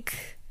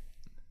like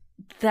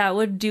that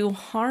would do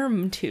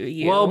harm to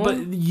you. Well, but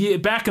yeah,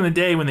 back in the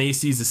day when they used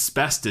to use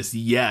asbestos,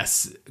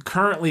 yes.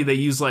 Currently, they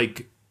use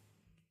like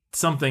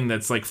something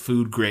that's like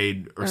food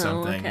grade or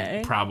something,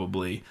 okay.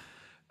 probably.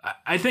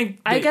 I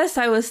think... I guess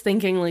I was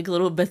thinking like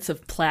little bits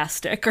of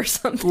plastic or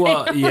something.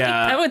 Well,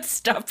 yeah. That would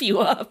stuff you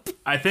up.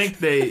 I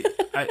think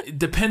it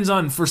depends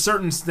on, for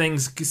certain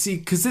things, see,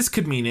 because this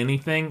could mean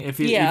anything.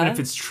 Even if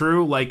it's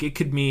true, like it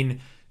could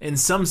mean in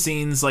some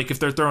scenes, like if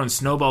they're throwing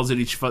snowballs at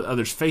each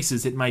other's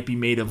faces, it might be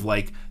made of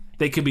like,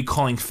 they could be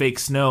calling fake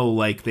snow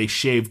like they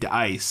shaved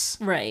ice.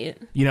 Right.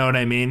 You know what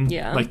I mean?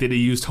 Yeah. Like they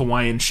used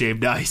Hawaiian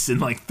shaved ice and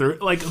like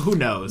who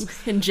knows?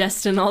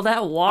 Ingesting all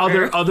that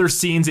water. Other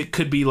scenes, it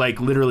could be like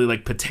literally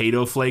like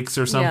potato flakes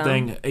or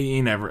something.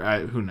 Yeah.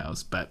 Who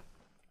knows? But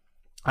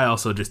I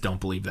also just don't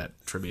believe that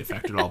trivia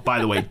fact at all. By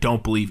the way,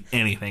 don't believe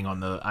anything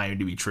on the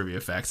IMDb trivia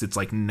facts. It's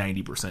like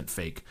 90%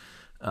 fake.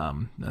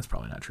 That's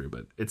probably not true,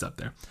 but it's up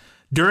there.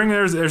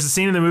 There's a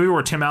scene in the movie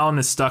where Tim Allen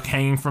is stuck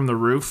hanging from the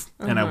roof,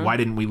 and why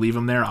didn't we leave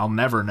him there? I'll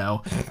never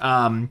know.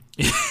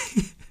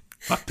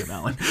 Fuck Tim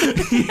Allen.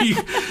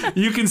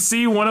 You can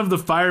see one of the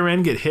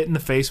firemen get hit in the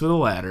face with a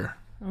ladder.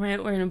 All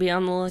right, we're gonna be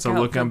on the lookout. So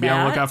be on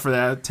the lookout for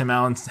that. Tim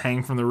Allen's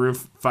hanging from the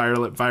roof.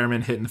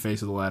 Fireman hit in the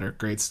face with a ladder.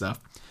 Great stuff.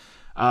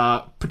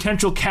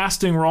 Potential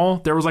casting role.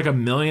 There was like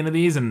 1 million of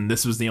these, and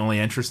this was the only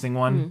interesting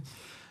one.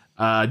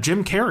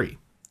 Jim Carrey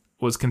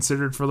was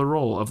considered for the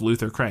role of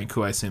Luther Crank,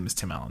 who I assume is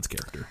Tim Allen's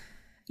character.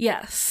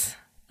 Yes.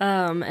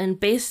 And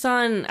based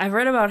on, I've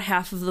read about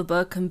half of the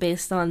book, and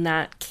based on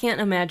that,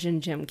 can't imagine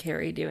Jim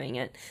Carrey doing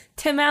it.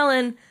 Tim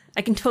Allen,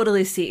 I can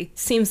totally see.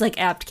 Seems like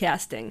apt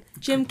casting.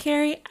 Jim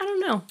Carrey, I don't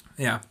know.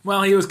 Yeah.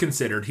 Well, he was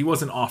considered. He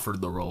wasn't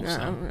offered the role. I So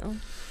don't know.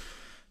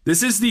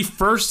 this is the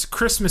first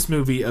Christmas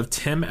movie of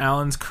Tim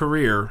Allen's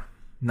career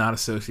not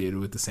associated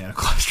with the Santa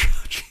Claus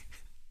trilogy.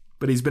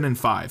 But he's been in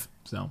 5,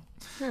 so...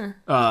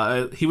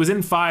 he was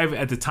in 5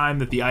 at the time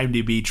that the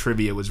IMDb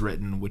trivia was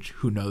written, which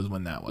who knows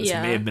when that was.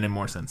 Yeah. He may have been in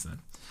more since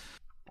then.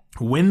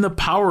 When the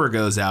power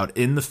goes out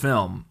in the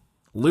film,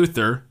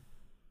 Luther,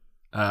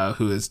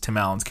 who is Tim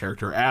Allen's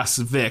character, asks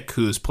Vic,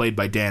 who is played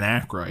by Dan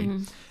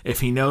Aykroyd,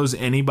 if he knows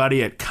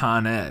anybody at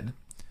Con Ed.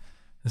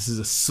 This is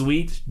a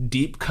sweet,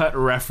 deep-cut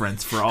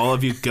reference for all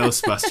of you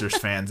Ghostbusters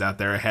fans out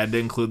there. I had to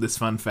include this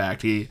fun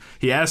fact. He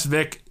asked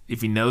Vic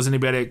if he knows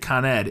anybody at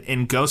Con Ed.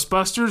 In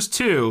Ghostbusters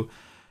 2...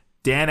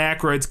 Dan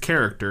Aykroyd's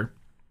character,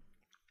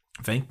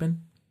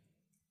 Venkman?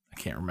 I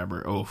can't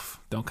remember. Oof,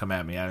 don't come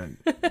at me.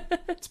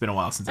 It's been a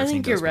while since I've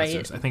seen Ghostbusters.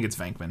 Right. I think it's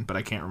Venkman, but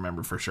I can't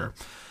remember for sure.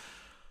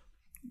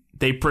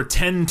 They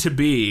pretend to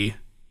be,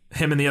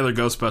 him and the other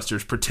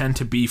Ghostbusters pretend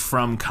to be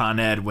from Con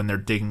Ed when they're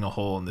digging a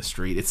hole in the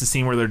street. It's the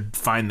scene where they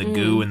find the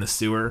goo in the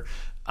sewer.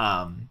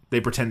 They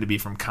pretend to be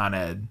from Con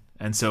Ed,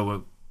 and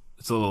so...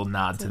 It's a little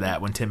nod to that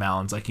when Tim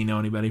Allen's like, you know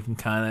anybody from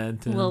Con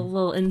Ed?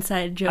 Little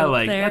inside joke. I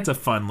like there. That's a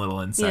fun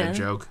little inside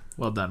joke.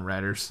 Well done,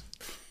 writers.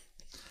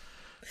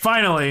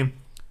 Finally,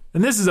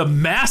 and this is a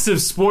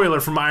massive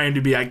spoiler from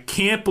IMDb. I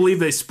can't believe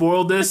they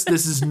spoiled this.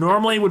 This is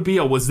normally would be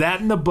was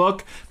that in the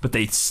book? But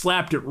they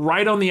slapped it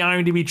right on the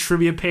IMDb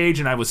trivia page,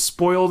 and I was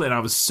spoiled, and I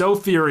was so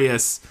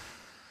furious.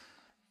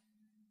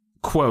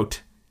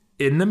 Quote,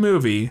 in the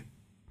movie,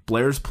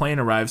 Blair's plane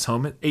arrives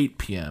home at 8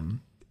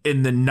 p.m.,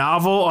 in the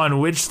novel on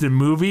which the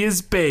movie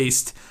is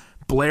based,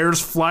 Blair's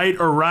flight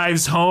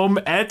arrives home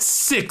at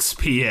 6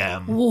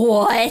 p.m.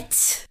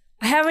 What?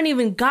 I haven't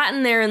even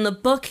gotten there in the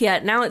book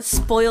yet. Now it's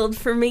spoiled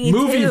for me,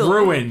 Movie too.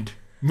 ruined.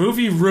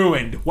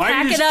 Why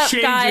Pack did it you up,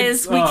 change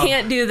guys. it? We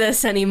can't do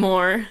this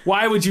anymore.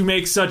 Why would you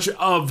make such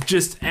of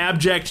just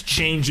abject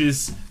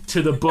changes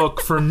to the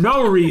book for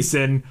no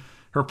reason?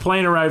 Her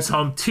plane arrives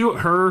home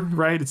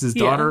right? It's his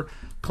daughter.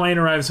 Plane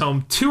arrives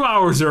home 2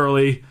 hours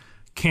early.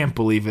 Can't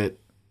believe it.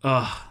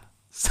 Ugh.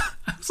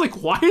 I was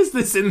like, why is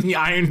this in the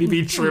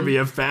IMDb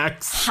trivia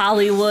facts?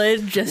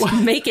 Hollywood just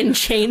making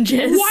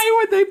changes. Why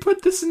would they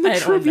put this in the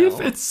trivia?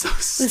 It's so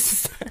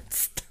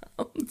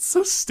It's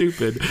so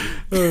stupid.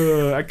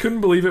 I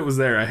couldn't believe it was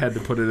there. I had to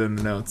put it in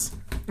the notes.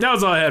 That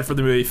was all I had for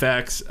the movie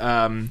facts.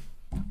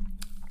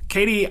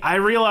 Katie, I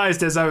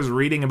realized as I was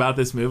reading about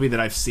this movie that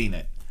I've seen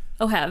it.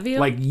 Oh, have you?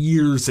 Like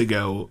years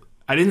ago.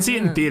 I didn't see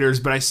it in theaters,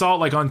 but I saw it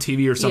like on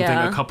TV or something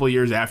a couple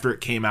years after it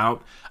came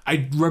out.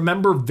 I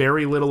remember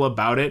very little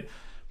about it,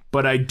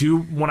 but I do,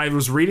 when I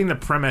was reading the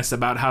premise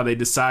about how they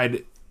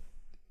decide,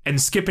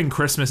 and Skipping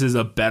Christmas is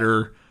a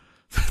better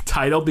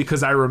title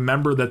because I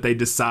remember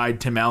that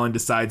Tim Allen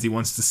decides he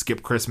wants to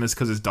skip Christmas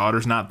because his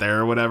daughter's not there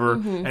or whatever,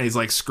 and he's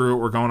like, screw it,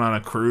 we're going on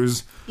a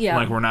cruise. Yeah.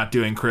 Like, we're not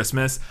doing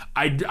Christmas.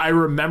 I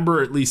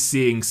remember at least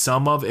seeing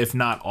some of, if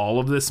not all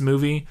of this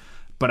movie,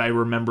 but I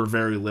remember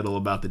very little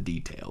about the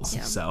details.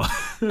 Yeah. So,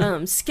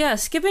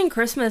 Skipping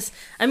Christmas,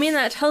 I mean,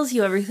 that tells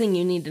you everything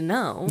you need to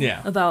know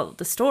about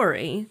the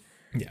story.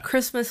 Yeah.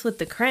 Christmas with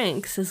the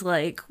Cranks is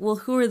like, well,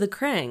 who are the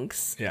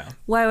Cranks? Yeah.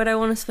 Why would I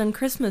want to spend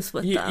Christmas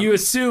with them? You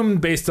assume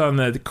based on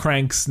the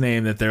Cranks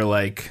name that they're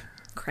like...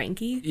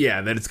 Cranky?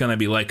 Yeah, that it's going to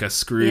be like a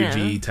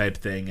Scroogey type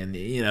thing. And,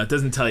 it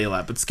doesn't tell you a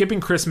lot. But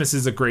Skipping Christmas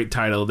is a great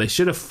title. They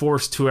should have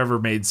forced whoever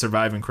made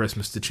Surviving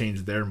Christmas to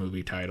change their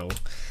movie title.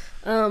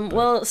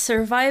 Well,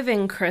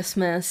 Surviving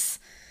Christmas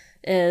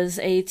is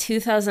a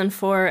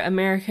 2004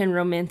 American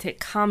romantic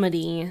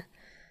comedy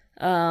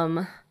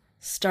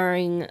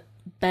starring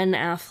Ben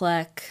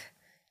Affleck,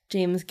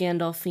 James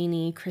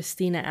Gandolfini,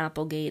 Christina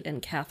Applegate,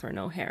 and Catherine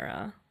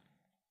O'Hara.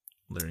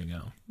 There you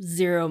go.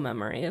 Zero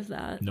memory of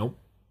that. Nope.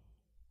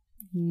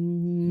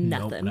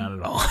 Nothing. Nope, not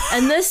at all.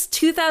 And this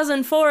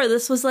 2004,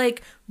 this was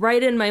like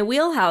right in my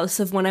wheelhouse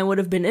of when I would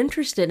have been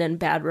interested in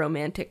bad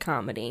romantic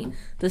comedy.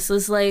 This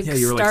was like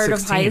you were start like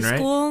 16, of high right?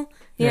 school.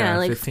 Yeah,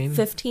 like 15?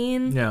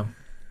 15. Yeah.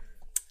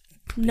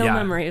 No Yeah.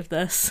 memory of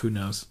this. Who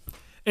knows?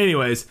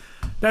 Anyways,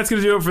 that's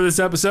going to do it for this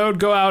episode.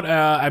 Go out.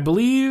 I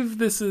believe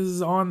this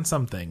is on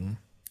something.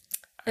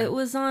 It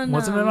was on...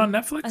 Wasn't it on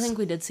Netflix? I think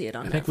we did see it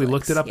on Netflix. I think we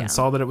looked it up yeah. and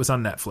saw that it was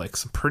on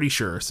Netflix. I'm pretty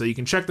sure. So you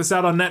can check this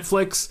out on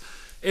Netflix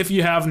if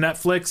you have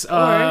Netflix.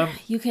 Or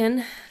you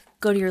can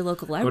go to your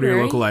local library. Go to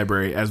your local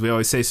library. As we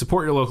always say,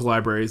 support your local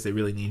libraries. They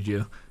really need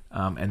you.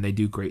 And they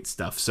do great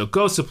stuff. So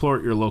go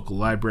support your local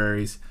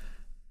libraries.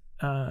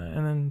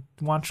 And then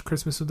watch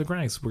Christmas with the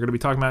Cranks. We're going to be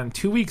talking about it in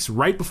 2 weeks,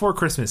 right before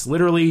Christmas.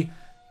 Literally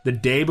the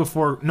day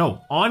before.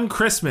 No, on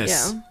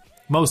Christmas. Yeah.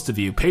 Most of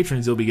you,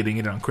 patrons, you'll be getting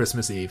it on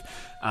Christmas Eve.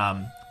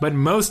 But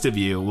most of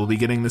you will be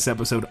getting this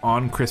episode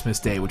on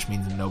Christmas Day, which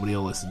means nobody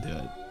will listen to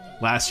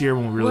it. Last year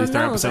when we released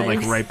our episode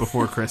like right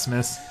before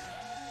Christmas,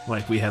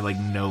 like we had like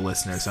no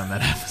listeners on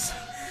that episode.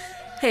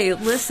 Hey,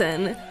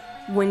 listen,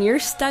 when you're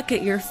stuck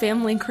at your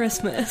family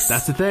Christmas,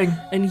 That's the thing.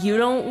 and you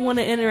don't want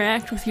to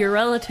interact with your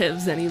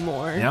relatives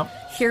anymore,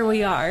 Yep. here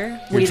we are,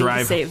 waiting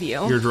to save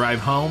you. Your drive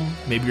home.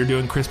 Maybe you're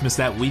doing Christmas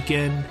that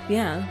weekend.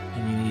 Yeah.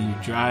 And you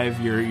drive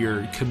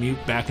your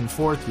commute back and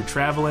forth. You're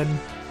traveling.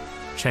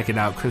 Check it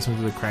out. Christmas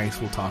with the Cranks.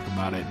 We'll talk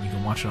about it. You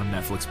can watch it on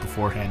Netflix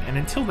beforehand. And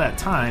until that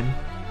time,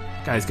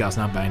 guys, gals,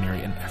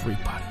 non-binary, and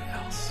everybody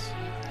else,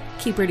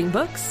 Keep reading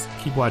books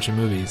keep watching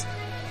movies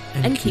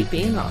and keep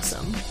being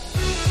awesome.